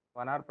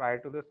 1 hour prior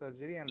to the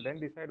surgery, and then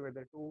decide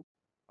whether to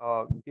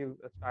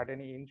start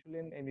any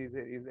insulin, and is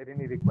there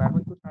any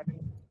requirement to start any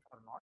or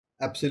not.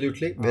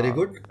 Absolutely, very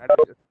good.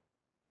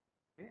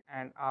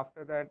 And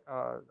after that,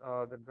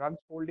 the drugs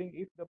holding,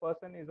 if the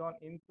person is on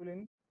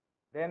insulin,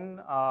 then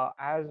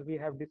as we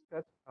have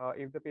discussed,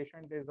 if the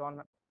patient is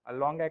on a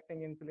long-acting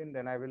insulin,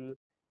 then I will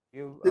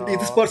give.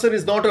 This person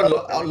is not on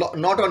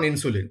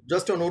insulin,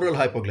 just on oral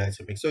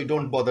hypoglycemic. So you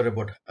don't bother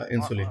about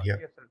insulin here.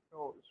 Yes, sir.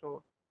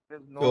 So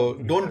there's no. So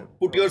don't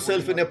put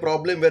yourself in a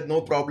problem where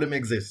no problem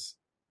exists.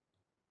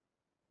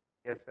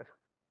 Yes, sir.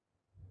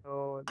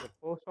 So the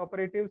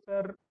post-operative,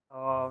 sir.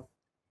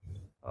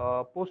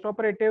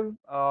 Post-operative,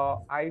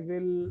 I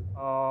will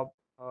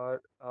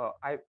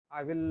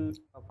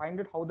find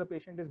out how the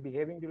patient is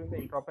behaving during the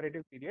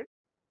intraoperative period,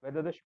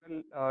 whether the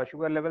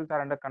sugar levels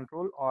are under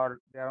control or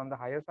they are on the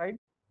higher side,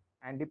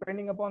 and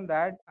depending upon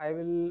that, I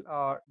will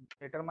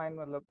determine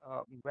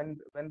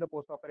when the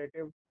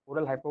post-operative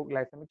oral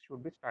hypoglycemics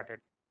should be started.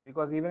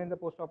 Because even in the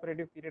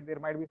post-operative period, there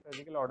might be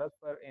surgical orders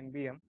for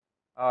NBM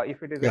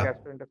if it is a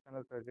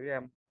gastrointestinal surgery.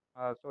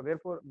 So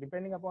therefore,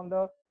 depending upon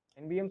the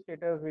NBM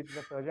status which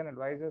the surgeon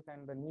advises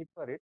and the need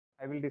for it,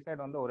 I will decide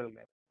on the oral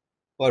glycemic.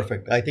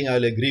 Perfect. I think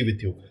I'll agree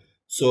with you.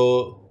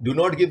 So do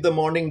not give the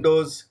morning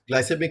dose.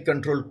 Glycemic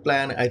control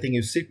plan, I think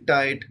you sit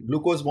tight.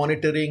 Glucose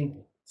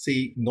monitoring,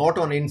 see, not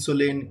on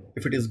insulin.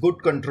 If it is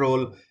good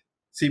control,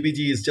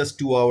 CBG is just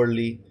 2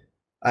 hourly.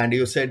 And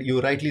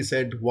you rightly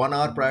said 1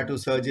 hour prior to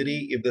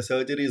surgery. If the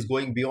surgery is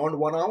going beyond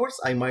 1 hour,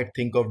 I might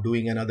think of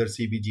doing another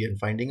CBG and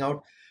finding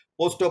out.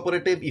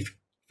 Post-operative, if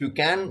you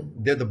can,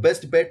 the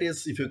best bet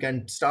is if you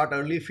can start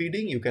early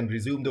feeding, you can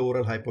resume the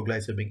oral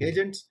hypoglycemic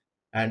agents.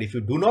 And if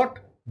you do not.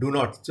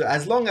 So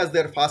as long as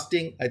they're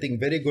fasting, I think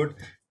very good.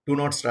 Do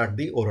not start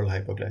the oral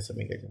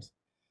hypoglycemic agents.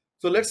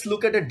 So let's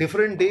look at a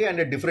different day and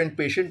a different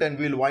patient, and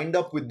we'll wind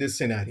up with this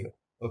scenario.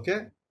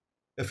 Okay.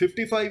 A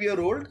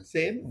 55-year-old,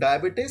 same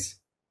diabetes,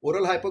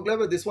 oral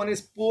hypoglycemia. This one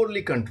is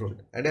poorly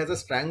controlled and has a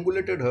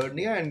strangulated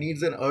hernia and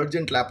needs an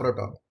urgent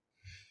laparotomy.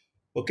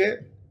 Okay.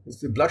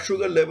 The blood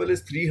sugar level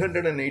is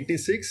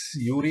 386,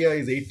 urea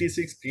is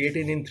 86,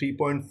 creatinine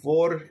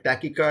 3.4,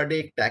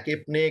 tachycardic,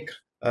 tachypneic,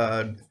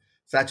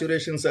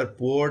 saturations are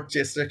poor,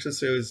 chest X-ray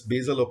shows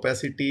basal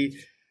opacity,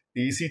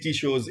 the ECG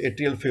shows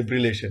atrial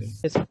fibrillation.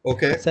 Yes,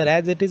 okay. Sir,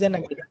 as it is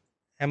an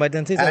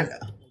emergency.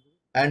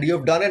 And you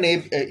have done an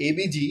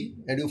ABG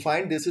and you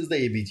find this is the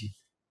ABG.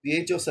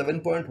 pH of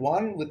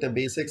 7.1 with a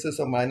base excess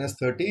of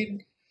 -13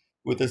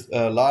 with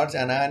a large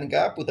anion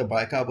gap with a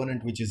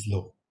bicarbonate which is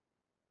low.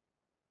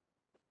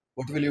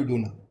 What will you do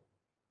now?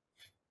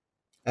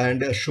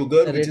 And a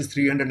sugar which is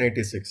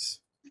 386.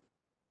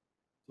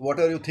 What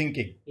are you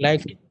thinking?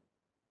 Like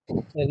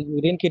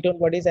urine ketone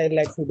bodies, I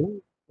like to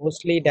do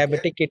mostly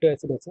diabetic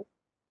ketoacidosis.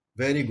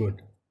 Very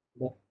good.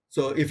 Yeah.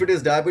 So if it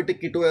is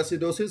diabetic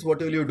ketoacidosis, what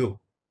will you do?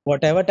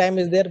 Whatever time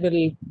is there,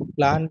 we'll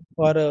plan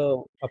for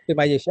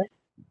optimization.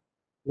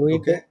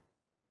 Okay.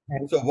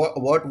 So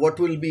what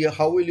will be,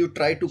 how will you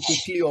try to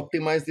quickly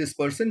optimize this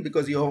person?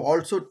 Because you have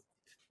also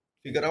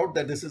figured out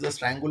that this is a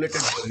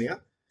strangulated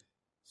hernia.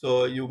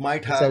 So you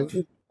might have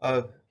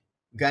a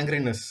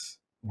gangrenous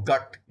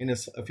gut in a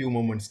few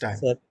moments time.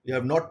 Sir. You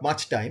have not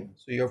much time,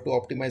 so you have to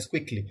optimize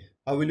quickly.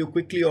 How will you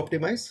quickly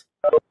optimize?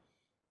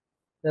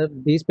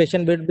 These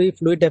patients will be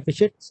fluid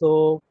deficient,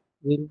 so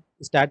we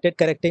started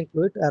correcting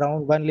fluid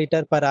around 1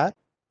 liter per hour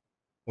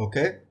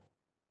Okay.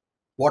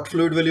 What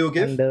fluid will you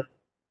give? And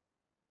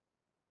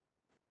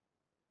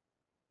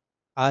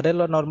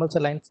RL or normal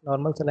saline?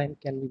 Normal saline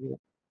can be given.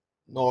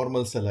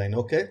 Normal saline.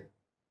 Okay.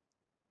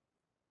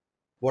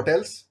 What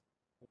else?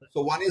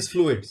 So one is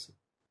fluids.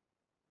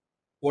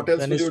 What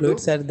else When will his you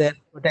fluids do? are there,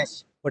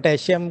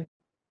 potassium,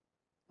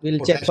 we'll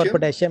check for Potassium.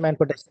 potassium and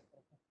potassium.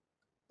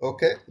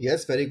 Okay.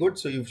 Yes, very good.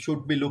 So you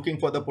should be looking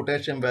for the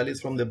potassium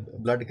values from the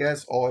blood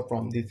gas or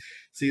from the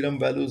serum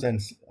values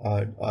and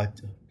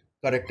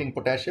correcting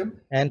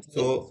potassium. And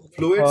So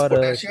fluids, for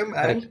potassium,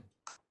 correct. and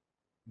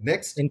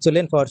next.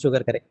 Insulin for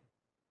sugar correct.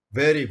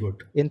 Very good.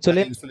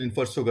 Insulin. And insulin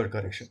for sugar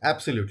correction.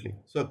 Absolutely.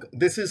 So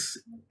this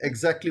is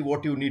exactly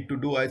what you need to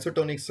do.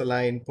 Isotonic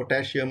saline,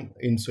 potassium,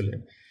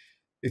 insulin.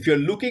 If you're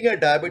looking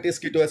at diabetes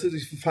ketoacidosis,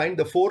 if you find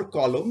the 4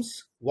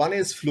 columns, one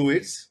is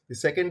fluids, the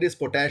second is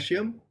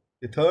potassium,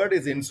 the third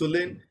is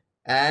insulin,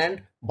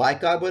 and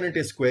bicarbonate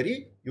is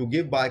query. You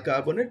give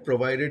bicarbonate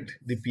provided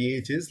the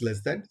pH is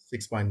less than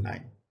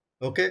 6.9.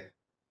 Okay.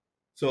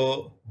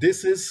 So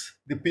this is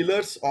the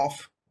pillars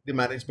of the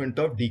management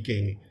of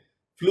DKA.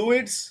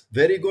 Fluids,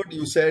 very good.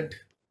 You said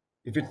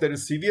if there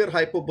is severe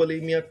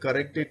hypovolemia,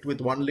 correct it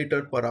with 1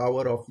 liter per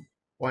hour of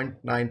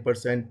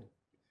 0.9%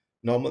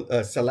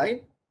 normal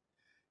saline.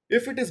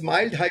 If it is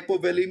mild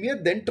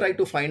hypovolemia, then try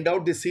to find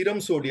out the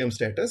serum sodium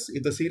status.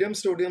 If the serum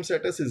sodium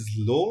status is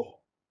low,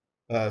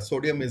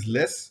 sodium is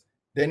less,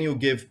 then you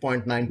give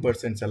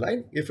 0.9%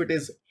 saline. If it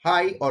is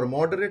high or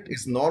moderate,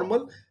 is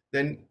normal,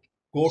 then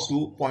go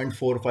to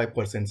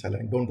 0.45%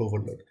 saline. Don't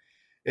overload.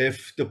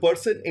 If the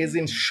person is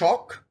in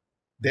shock,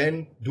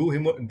 then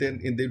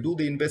they do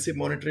the invasive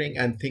monitoring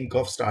and think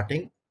of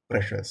starting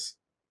pressures.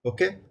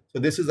 Okay, so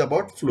this is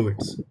about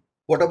fluids.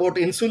 What about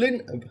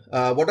insulin?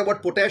 What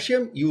about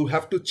potassium? You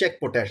have to check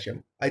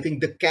potassium. I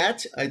think the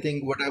catch,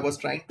 what I was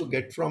trying to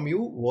get from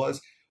you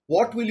was,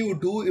 what will you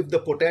do if the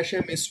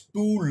potassium is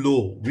too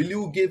low? Will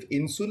you give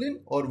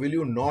insulin or will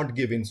you not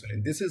give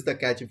insulin? This is the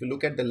catch. If you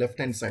look at the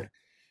left-hand side,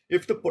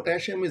 if the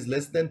potassium is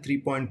less than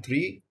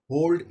 3.3,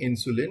 hold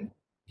insulin,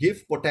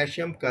 give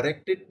potassium,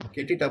 correct it,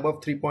 get it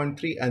above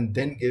 3.3, and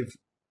then give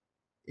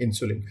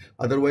insulin.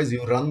 Otherwise,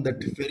 you run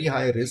that very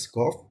high risk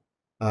of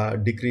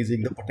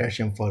decreasing the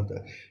potassium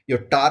further. Your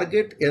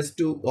target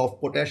of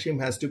potassium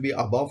has to be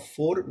above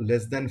 4,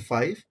 less than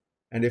 5.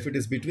 And if it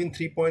is between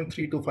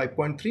 3.3 to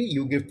 5.3,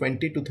 you give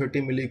 20 to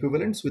 30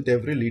 milliequivalents with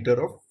every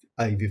liter of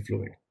IV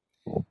fluid.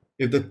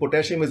 If the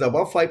potassium is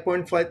above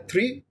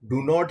 5.53,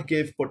 do not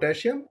give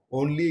potassium,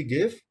 only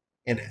give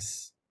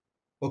NS.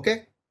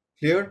 Okay,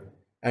 clear?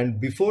 And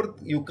before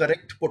you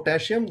correct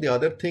potassium, the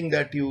other thing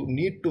that you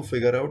need to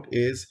figure out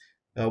is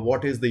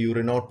what is the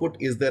urine output?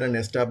 Is there an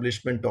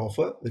establishment of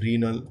a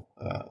renal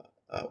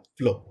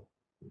flow?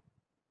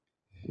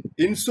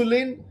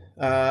 Insulin,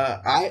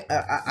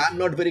 I'm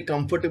not very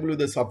comfortable with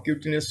the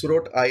subcutaneous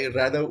route. I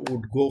rather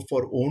would go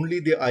for only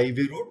the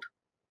IV route.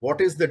 What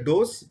is the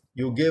dose?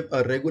 You give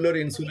a regular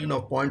insulin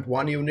of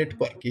 0.1 unit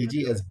per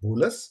kg as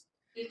bolus,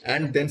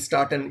 and then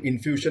start an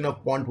infusion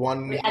of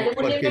 0.1 unit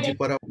per kg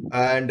per hour.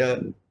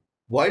 And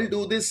while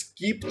do this,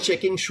 keep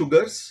checking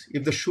sugars.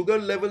 If the sugar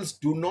levels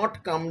do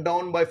not come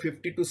down by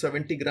 50 to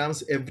 70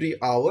 grams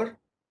every hour,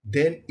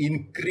 then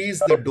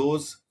increase the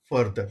dose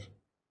further.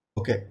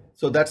 Okay,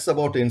 so that's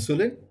about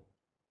insulin.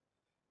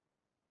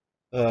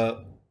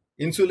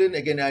 Insulin,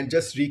 again, I'll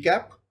just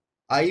recap.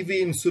 IV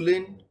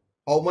insulin,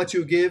 how much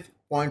you give?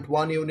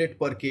 0.1 unit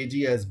per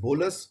kg as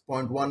bolus,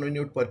 0.1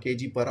 unit per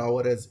kg per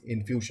hour as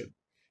infusion.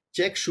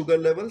 Check sugar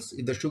levels.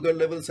 If the sugar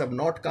levels have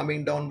not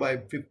coming down by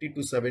 50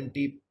 to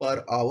 70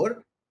 per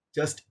hour,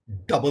 just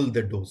double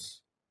the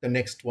dose, the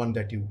next one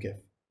that you give.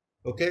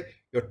 Okay,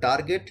 your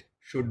target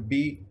should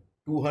be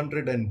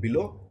 200 and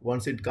below.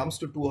 Once it comes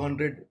to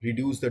 200,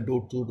 reduce the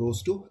dose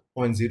to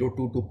 0.02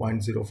 to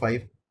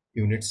 0.05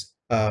 units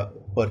per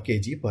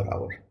kg per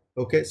hour.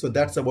 Okay, so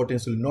that's about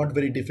insulin. Not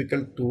very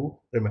difficult to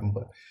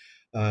remember.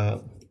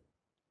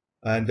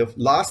 And the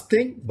last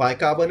thing,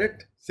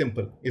 bicarbonate,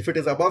 simple. If it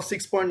is above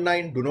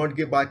 6.9, do not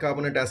give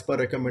bicarbonate as per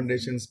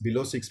recommendations.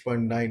 Below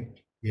 6.9,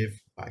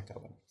 give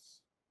bicarbonate.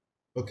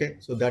 Okay,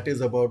 so that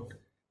is about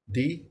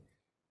the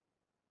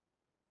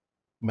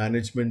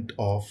management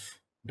of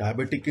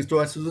diabetic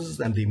ketoacidosis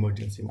and the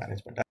emergency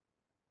management.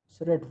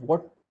 Sir, at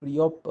what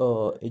pre-op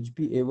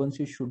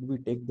HbA1c should we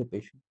take the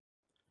patient?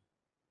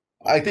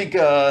 I think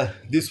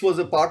this was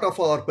a part of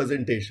our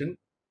presentation.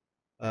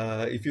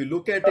 If you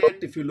look at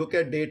it, if you look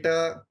at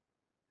data,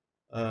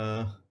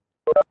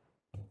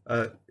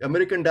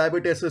 American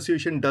Diabetes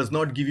Association does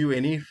not give you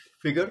any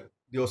figure.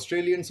 The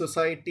Australian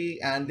Society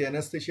and the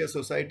Anesthesia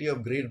Society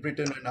of Great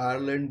Britain and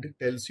Ireland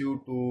tells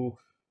you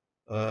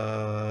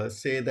to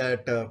say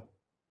that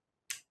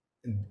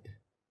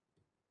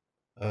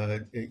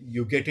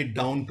you get it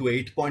down to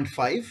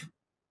 8.5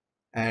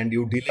 and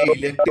you delay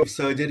elective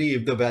surgery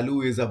if the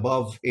value is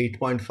above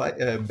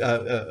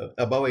 8.5,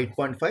 above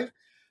 8.5.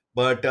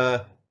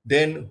 But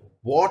then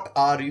what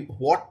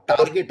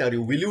target are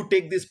you? Will you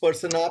take this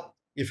person up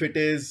if it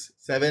is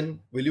 7?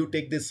 Will you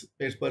take this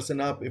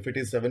person up if it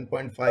is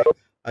 7.5?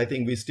 I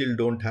think we still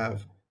don't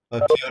have a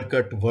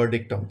clear-cut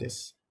verdict on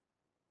this.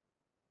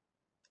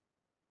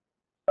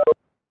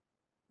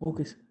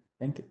 Okay, sir.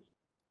 Thank you.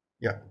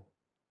 Yeah.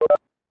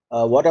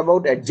 What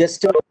about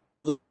adjusting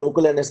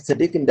local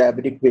anesthetic in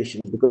diabetic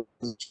patients? Because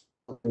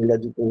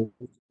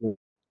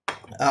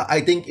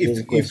I think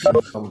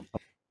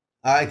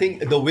I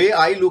think the way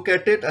I look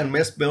at it, and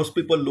most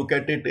people look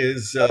at it,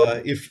 is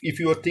if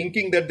you are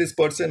thinking that this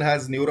person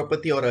has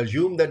neuropathy or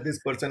assume that this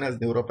person has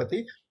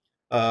neuropathy,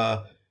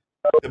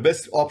 the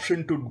best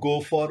option to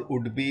go for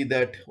would be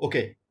that,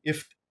 okay,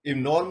 if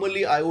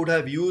normally I would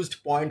have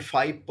used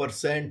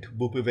 0.5%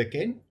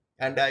 bupivacaine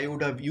and I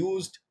would have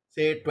used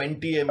say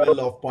 20 ml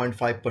of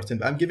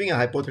 0.5%. I'm giving a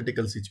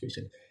hypothetical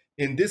situation.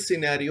 In this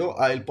scenario,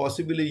 I'll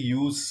possibly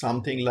use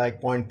something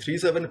like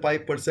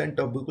 0.375%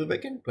 of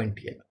bupivacaine,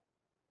 20 ml.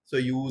 So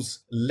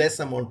use less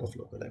amount of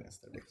local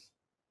anesthetics.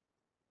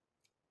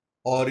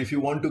 Or if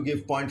you want to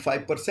give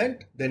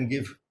 0.5%, then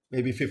give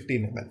maybe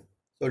 15 ml.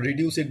 So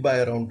reduce it by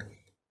around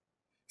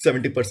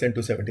 70%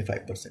 to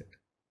 75%.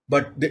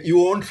 But you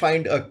won't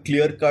find a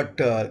clear cut,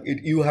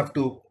 you have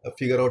to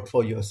figure out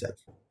for yourself.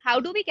 How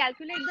do we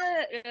calculate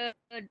the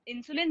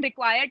insulin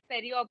required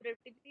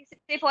perioperatively?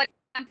 Say for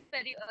example,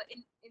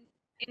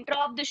 intra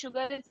of the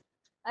sugar is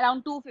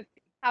around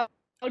 250. How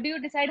do you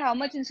decide how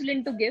much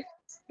insulin to give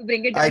to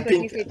bring it down I to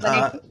think at least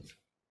 180?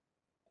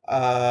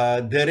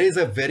 there is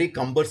a very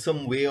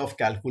cumbersome way of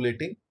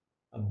calculating,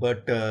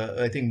 but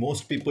I think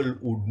most people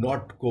would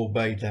not go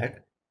by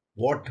that.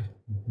 What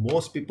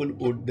most people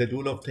would, the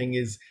rule of thing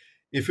is,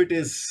 if it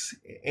is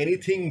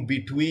anything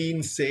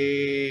between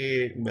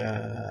say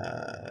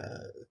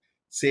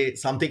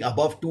something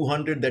above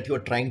 200 that you are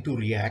trying to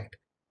react,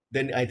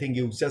 then I think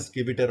you just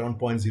give it around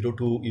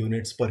 0.02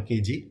 units per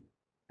kg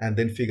and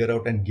then figure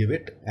out and give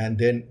it, and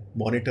then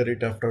monitor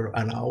it after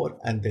an hour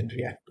and then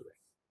react to it.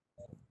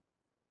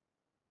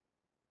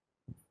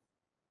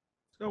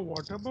 So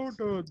what about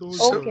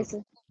those? Okay,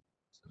 sir.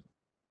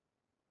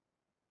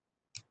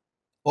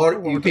 Or So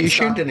you what can about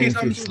start an Patient is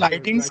on infusion.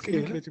 sliding glycemic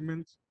scale.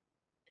 regimens?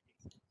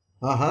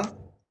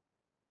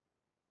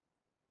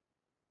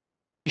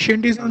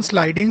 Patient is on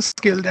sliding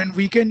scale, then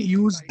we can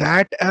use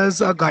that as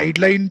a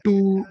guideline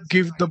to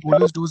give the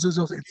bolus doses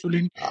of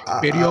insulin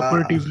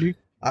perioperatively.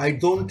 I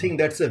don't think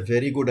that's a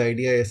very good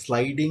idea. A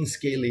sliding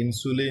scale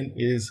insulin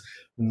is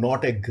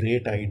not a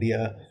great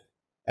idea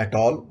at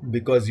all,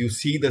 because you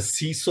see the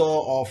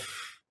seesaw of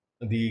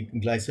the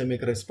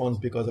glycemic response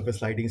because of a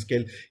sliding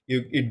scale.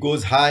 It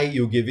goes high,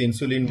 you give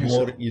insulin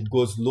more, it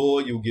goes low,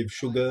 you give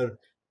sugar,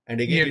 and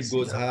again it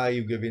goes high,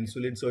 you give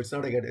insulin. So it's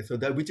not a good idea. So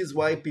that, which is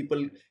why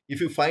people, if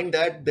you find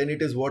that, then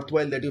it is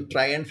worthwhile that you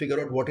try and figure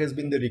out what has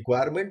been the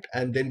requirement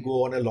and then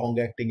go on a long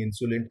acting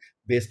insulin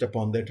based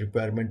upon that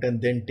requirement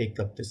and then take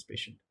up this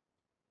patient.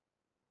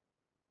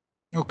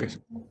 Okay.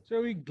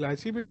 So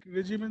glycemic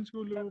regimens,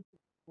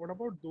 what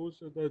about those,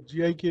 the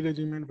GIK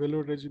regimen,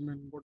 Velo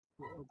regimen? What?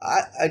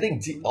 I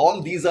think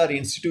all these are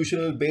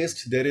institutional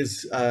based. There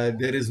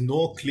is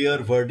no clear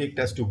verdict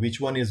as to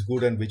which one is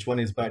good and which one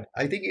is bad.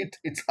 I think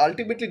it's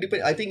ultimately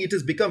depend. I think it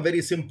has become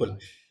very simple.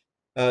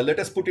 Let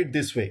us put it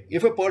this way: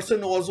 if a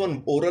person was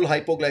on oral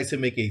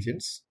hypoglycemic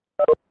agents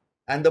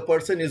and the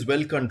person is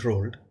well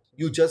controlled,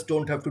 you just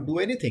don't have to do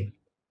anything.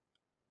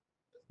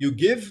 You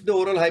give the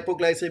oral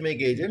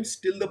hypoglycemic agents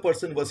till the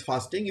person was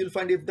fasting. You'll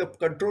find if the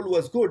control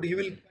was good, he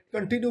will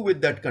continue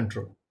with that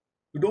control.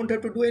 You don't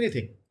have to do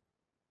anything.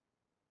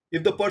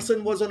 If the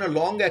person was on a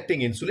long-acting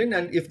insulin,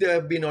 and if they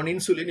have been on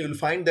insulin, you'll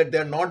find that they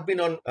have not been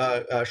on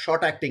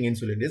short-acting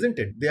insulin, isn't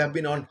it? They have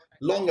been on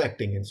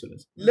long-acting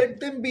insulins.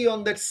 Let them be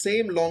on that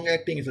same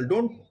long-acting insulin.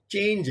 Don't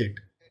change it.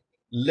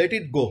 Let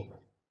it go.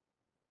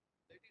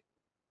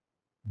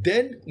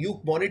 Then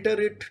you monitor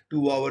it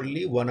 2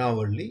 hourly, 1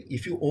 hourly.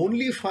 If you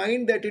only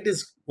find that it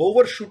is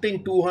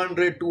overshooting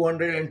 200,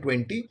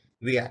 220,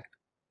 react.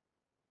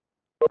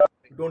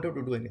 You don't have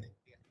to do anything.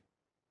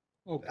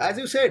 Okay. As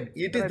you said,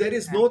 there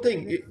is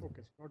nothing,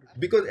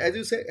 because as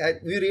you said,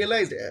 we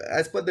realized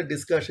as per the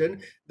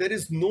discussion, there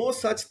is no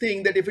such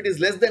thing that if it is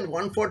less than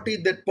 140,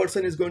 that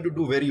person is going to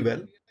do very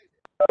well.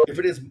 If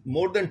it is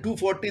more than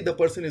 240, the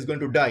person is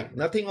going to die.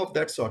 Nothing of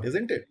that sort,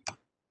 isn't it?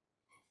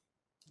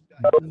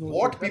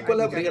 What people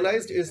have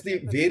realized is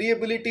the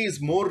variability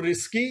is more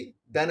risky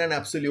than an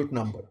absolute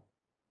number.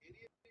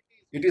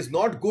 It is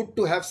not good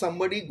to have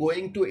somebody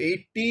going to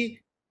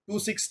 80,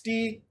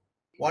 260,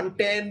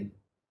 110,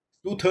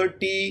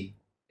 230,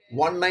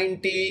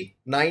 190,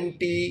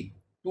 90,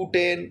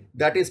 210.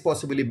 That is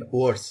possibly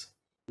worse.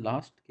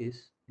 Last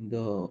case in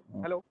the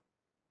Hello.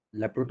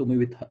 laparotomy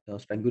with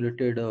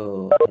strangulated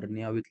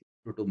hernia with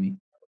laparotomy.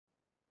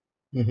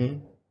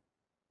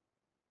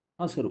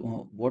 Sir,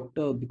 what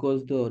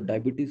because the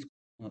diabetes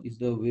is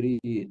the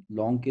very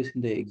long case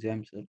in the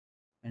exam, sir,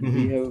 and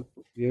we have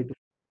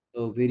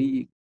to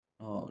very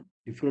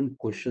different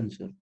questions,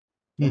 sir.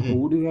 So how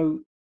would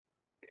you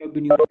have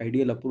been your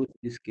ideal approach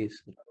in this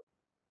case, sir,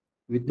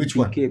 with Which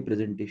PK one?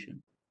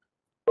 presentation?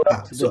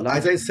 So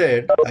as I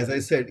said,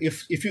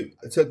 if you,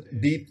 so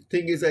the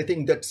thing is, I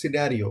think that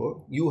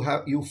scenario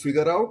you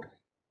figure out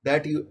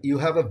that you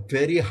have a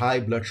very high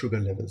blood sugar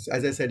levels.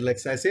 As I said,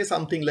 like I say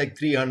something like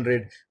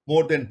 300,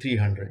 more than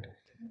 300.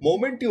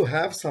 Moment you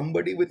have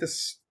somebody with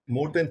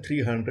more than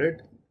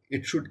 300,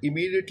 it should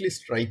immediately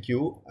strike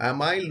you.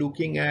 Am I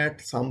looking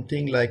at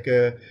something like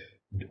a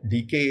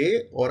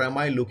DKA or am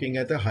I looking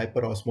at a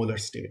hyperosmolar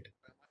state?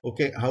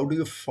 Okay, how do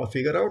you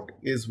figure out?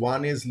 Is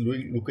one is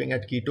looking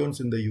at ketones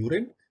in the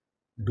urine,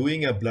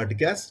 doing a blood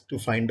gas to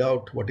find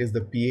out what is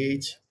the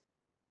pH,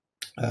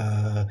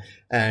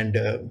 and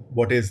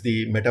what is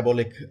the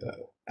metabolic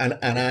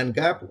anion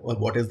gap, or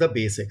what is the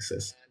base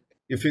excess.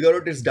 You figure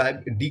out its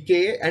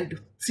DKA, and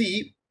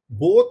see,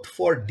 both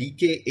for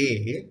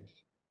DKA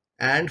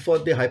and for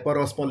the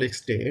hyperosmotic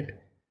state,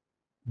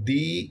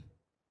 the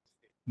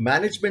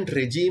management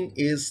regime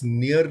is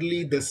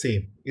nearly the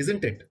same,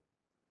 isn't it?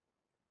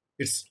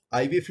 It's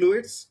IV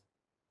fluids,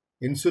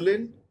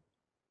 insulin,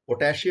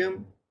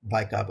 potassium,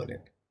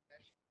 bicarbonate.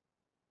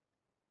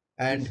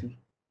 And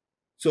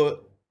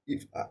so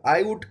if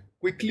I would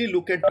quickly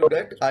look into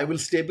that, I will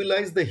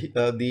stabilize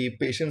the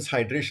patient's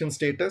hydration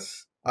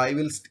status. I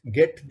will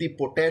get the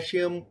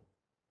potassium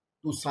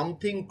to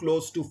something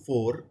close to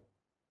 4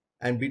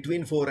 and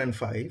between 4 and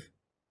 5.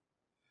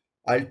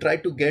 I'll try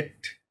to get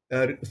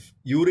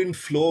urine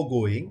flow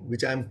going,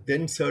 which I'm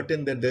then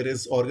certain that there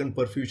is organ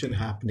perfusion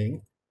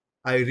happening.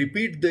 I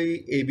repeat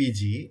the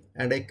ABG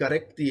and I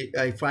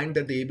find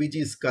that the ABG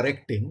is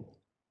correcting.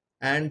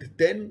 And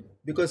then,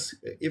 because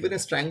even a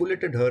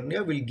strangulated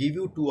hernia will give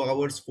you 2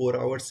 hours, 4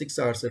 hours, 6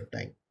 hours at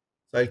time.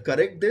 So I'll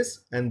correct this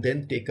and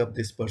then take up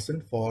this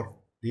person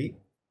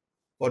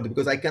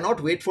because I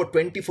cannot wait for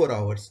 24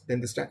 hours.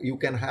 Then you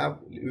can have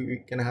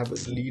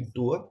a lead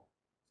to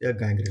a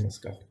gangrenous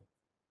cut.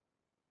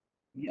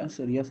 Yes,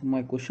 sir. Yes,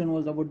 my question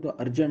was about the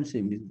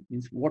urgency.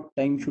 Means what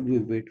time should we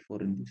wait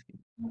for in this case?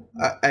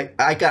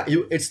 I can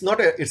it's not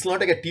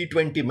like a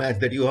T20 match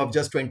that you have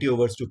just 20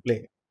 overs to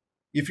play.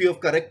 If you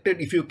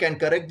can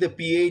correct the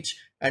pH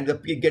and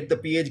get the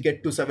pH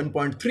to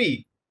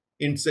 7.3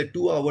 in say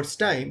 2 hours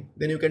time,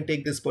 then you can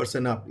take this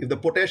person up. If the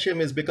potassium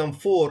has become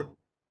 4,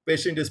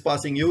 patient is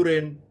passing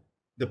urine,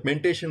 the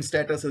mentation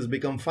status has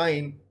become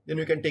fine, then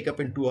you can take up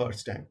in 2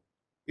 hours time.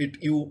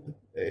 To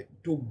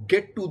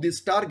get to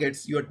these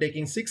targets, you are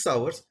taking 6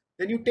 hours,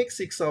 then you take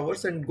 6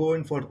 hours and go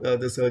in for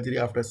the surgery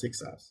after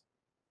 6 hours.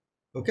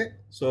 Okay,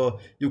 so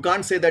you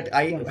can't say that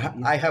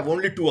I have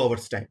only 2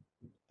 hours time.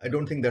 I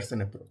don't think that's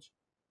an approach.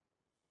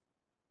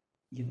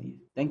 Yeah.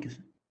 Thank you,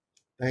 sir.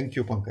 Thank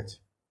you, Pankaj.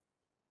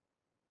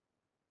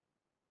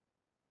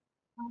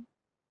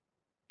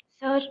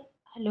 Sir,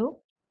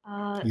 hello.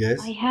 Yes.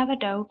 I have a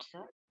doubt,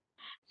 sir.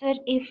 Sir,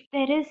 if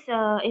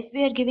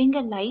we are giving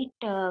a light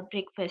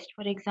breakfast,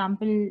 for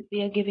example,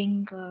 we are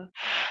giving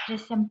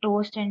just some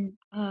toast and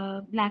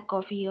black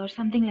coffee or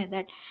something like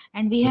that,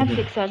 and we have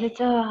 6 hours,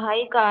 it's a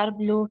high carb,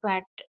 low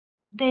fat,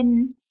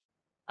 then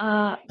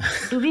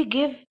do we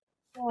give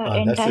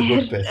That's a good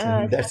entire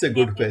question. That's a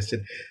good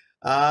question.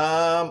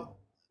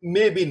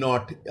 Maybe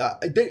not.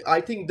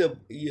 I think the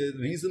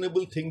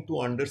reasonable thing to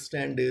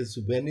understand is,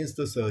 when is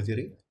the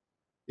surgery?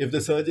 If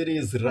the surgery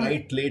is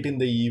right late in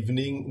the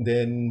evening,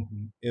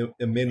 then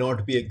it may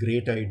not be a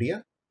great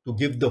idea to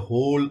give the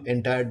whole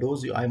entire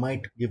dose. I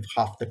might give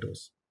half the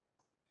dose.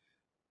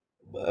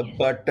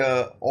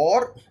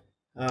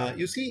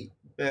 You see,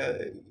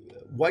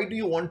 why do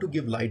you want to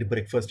give light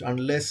breakfast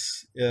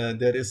unless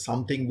there is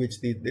something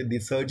which the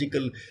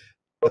surgical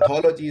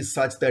pathology is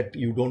such that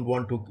you don't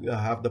want to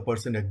have the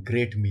person a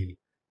great meal?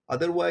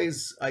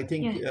 Otherwise, I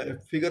think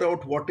figure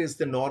out what is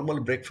the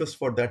normal breakfast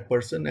for that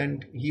person,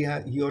 and he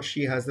or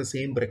she has the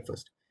same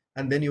breakfast,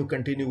 and then you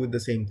continue with the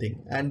same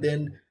thing, and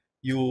then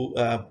you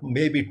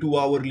maybe 2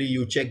 hourly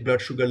you check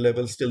blood sugar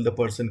levels till the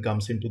person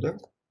comes into the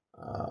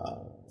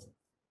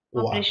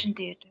operation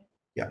theater.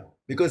 Yeah,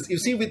 because you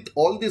see, with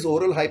all these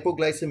oral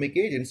hypoglycemic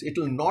agents, it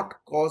will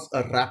not cause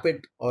a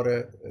rapid or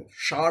a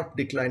sharp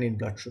decline in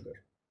blood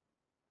sugar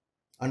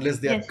unless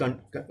they are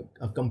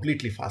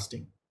completely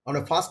fasting. On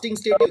a fasting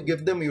state, you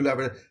give them, you'll have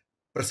a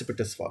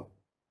precipitous fall.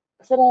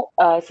 Sir,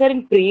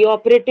 in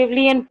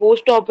pre-operatively and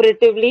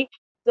post-operatively,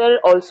 sir,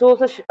 also,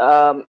 sir,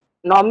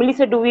 normally,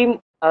 sir, do we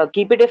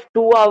keep it as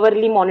 2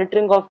 hourly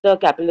monitoring of the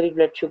capillary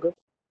blood sugar?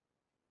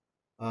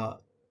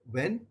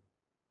 When?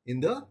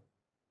 In the?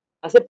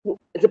 Sir,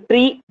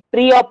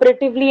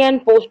 pre-operatively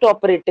and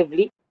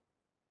post-operatively.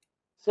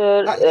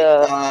 Sir,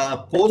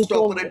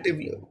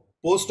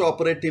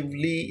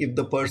 post-operatively, if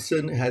the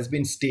person has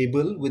been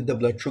stable with the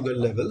blood sugar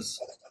levels,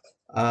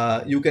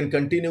 you can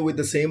continue with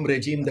the same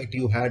regime that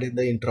you had in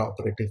the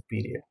intraoperative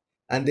period.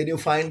 And then you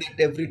find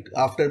that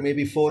after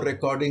maybe 4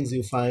 recordings,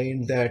 you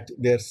find that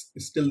they're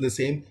still the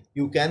same.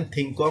 You can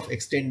think of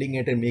extending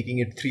it and making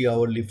it 3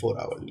 hourly, 4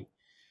 hourly.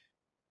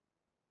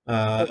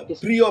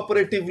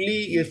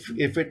 Pre-operatively, if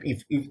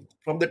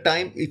from the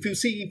time, if you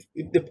see,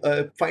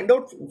 find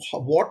out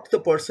what the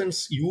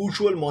person's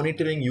usual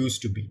monitoring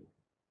used to be.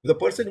 If the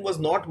person was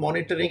not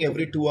monitoring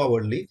every 2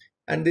 hourly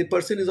and the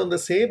person is on the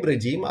same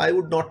regime, I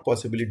would not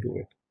possibly do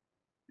it.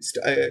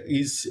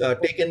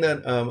 taken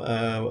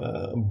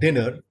a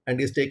dinner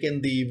and is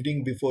taken the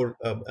evening before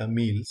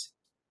meals,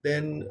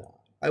 then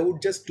I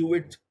would just do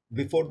it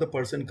before the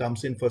person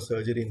comes in for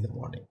surgery in the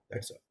morning.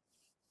 That's all.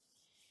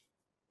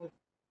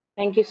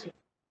 Thank you, sir.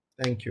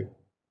 Thank you.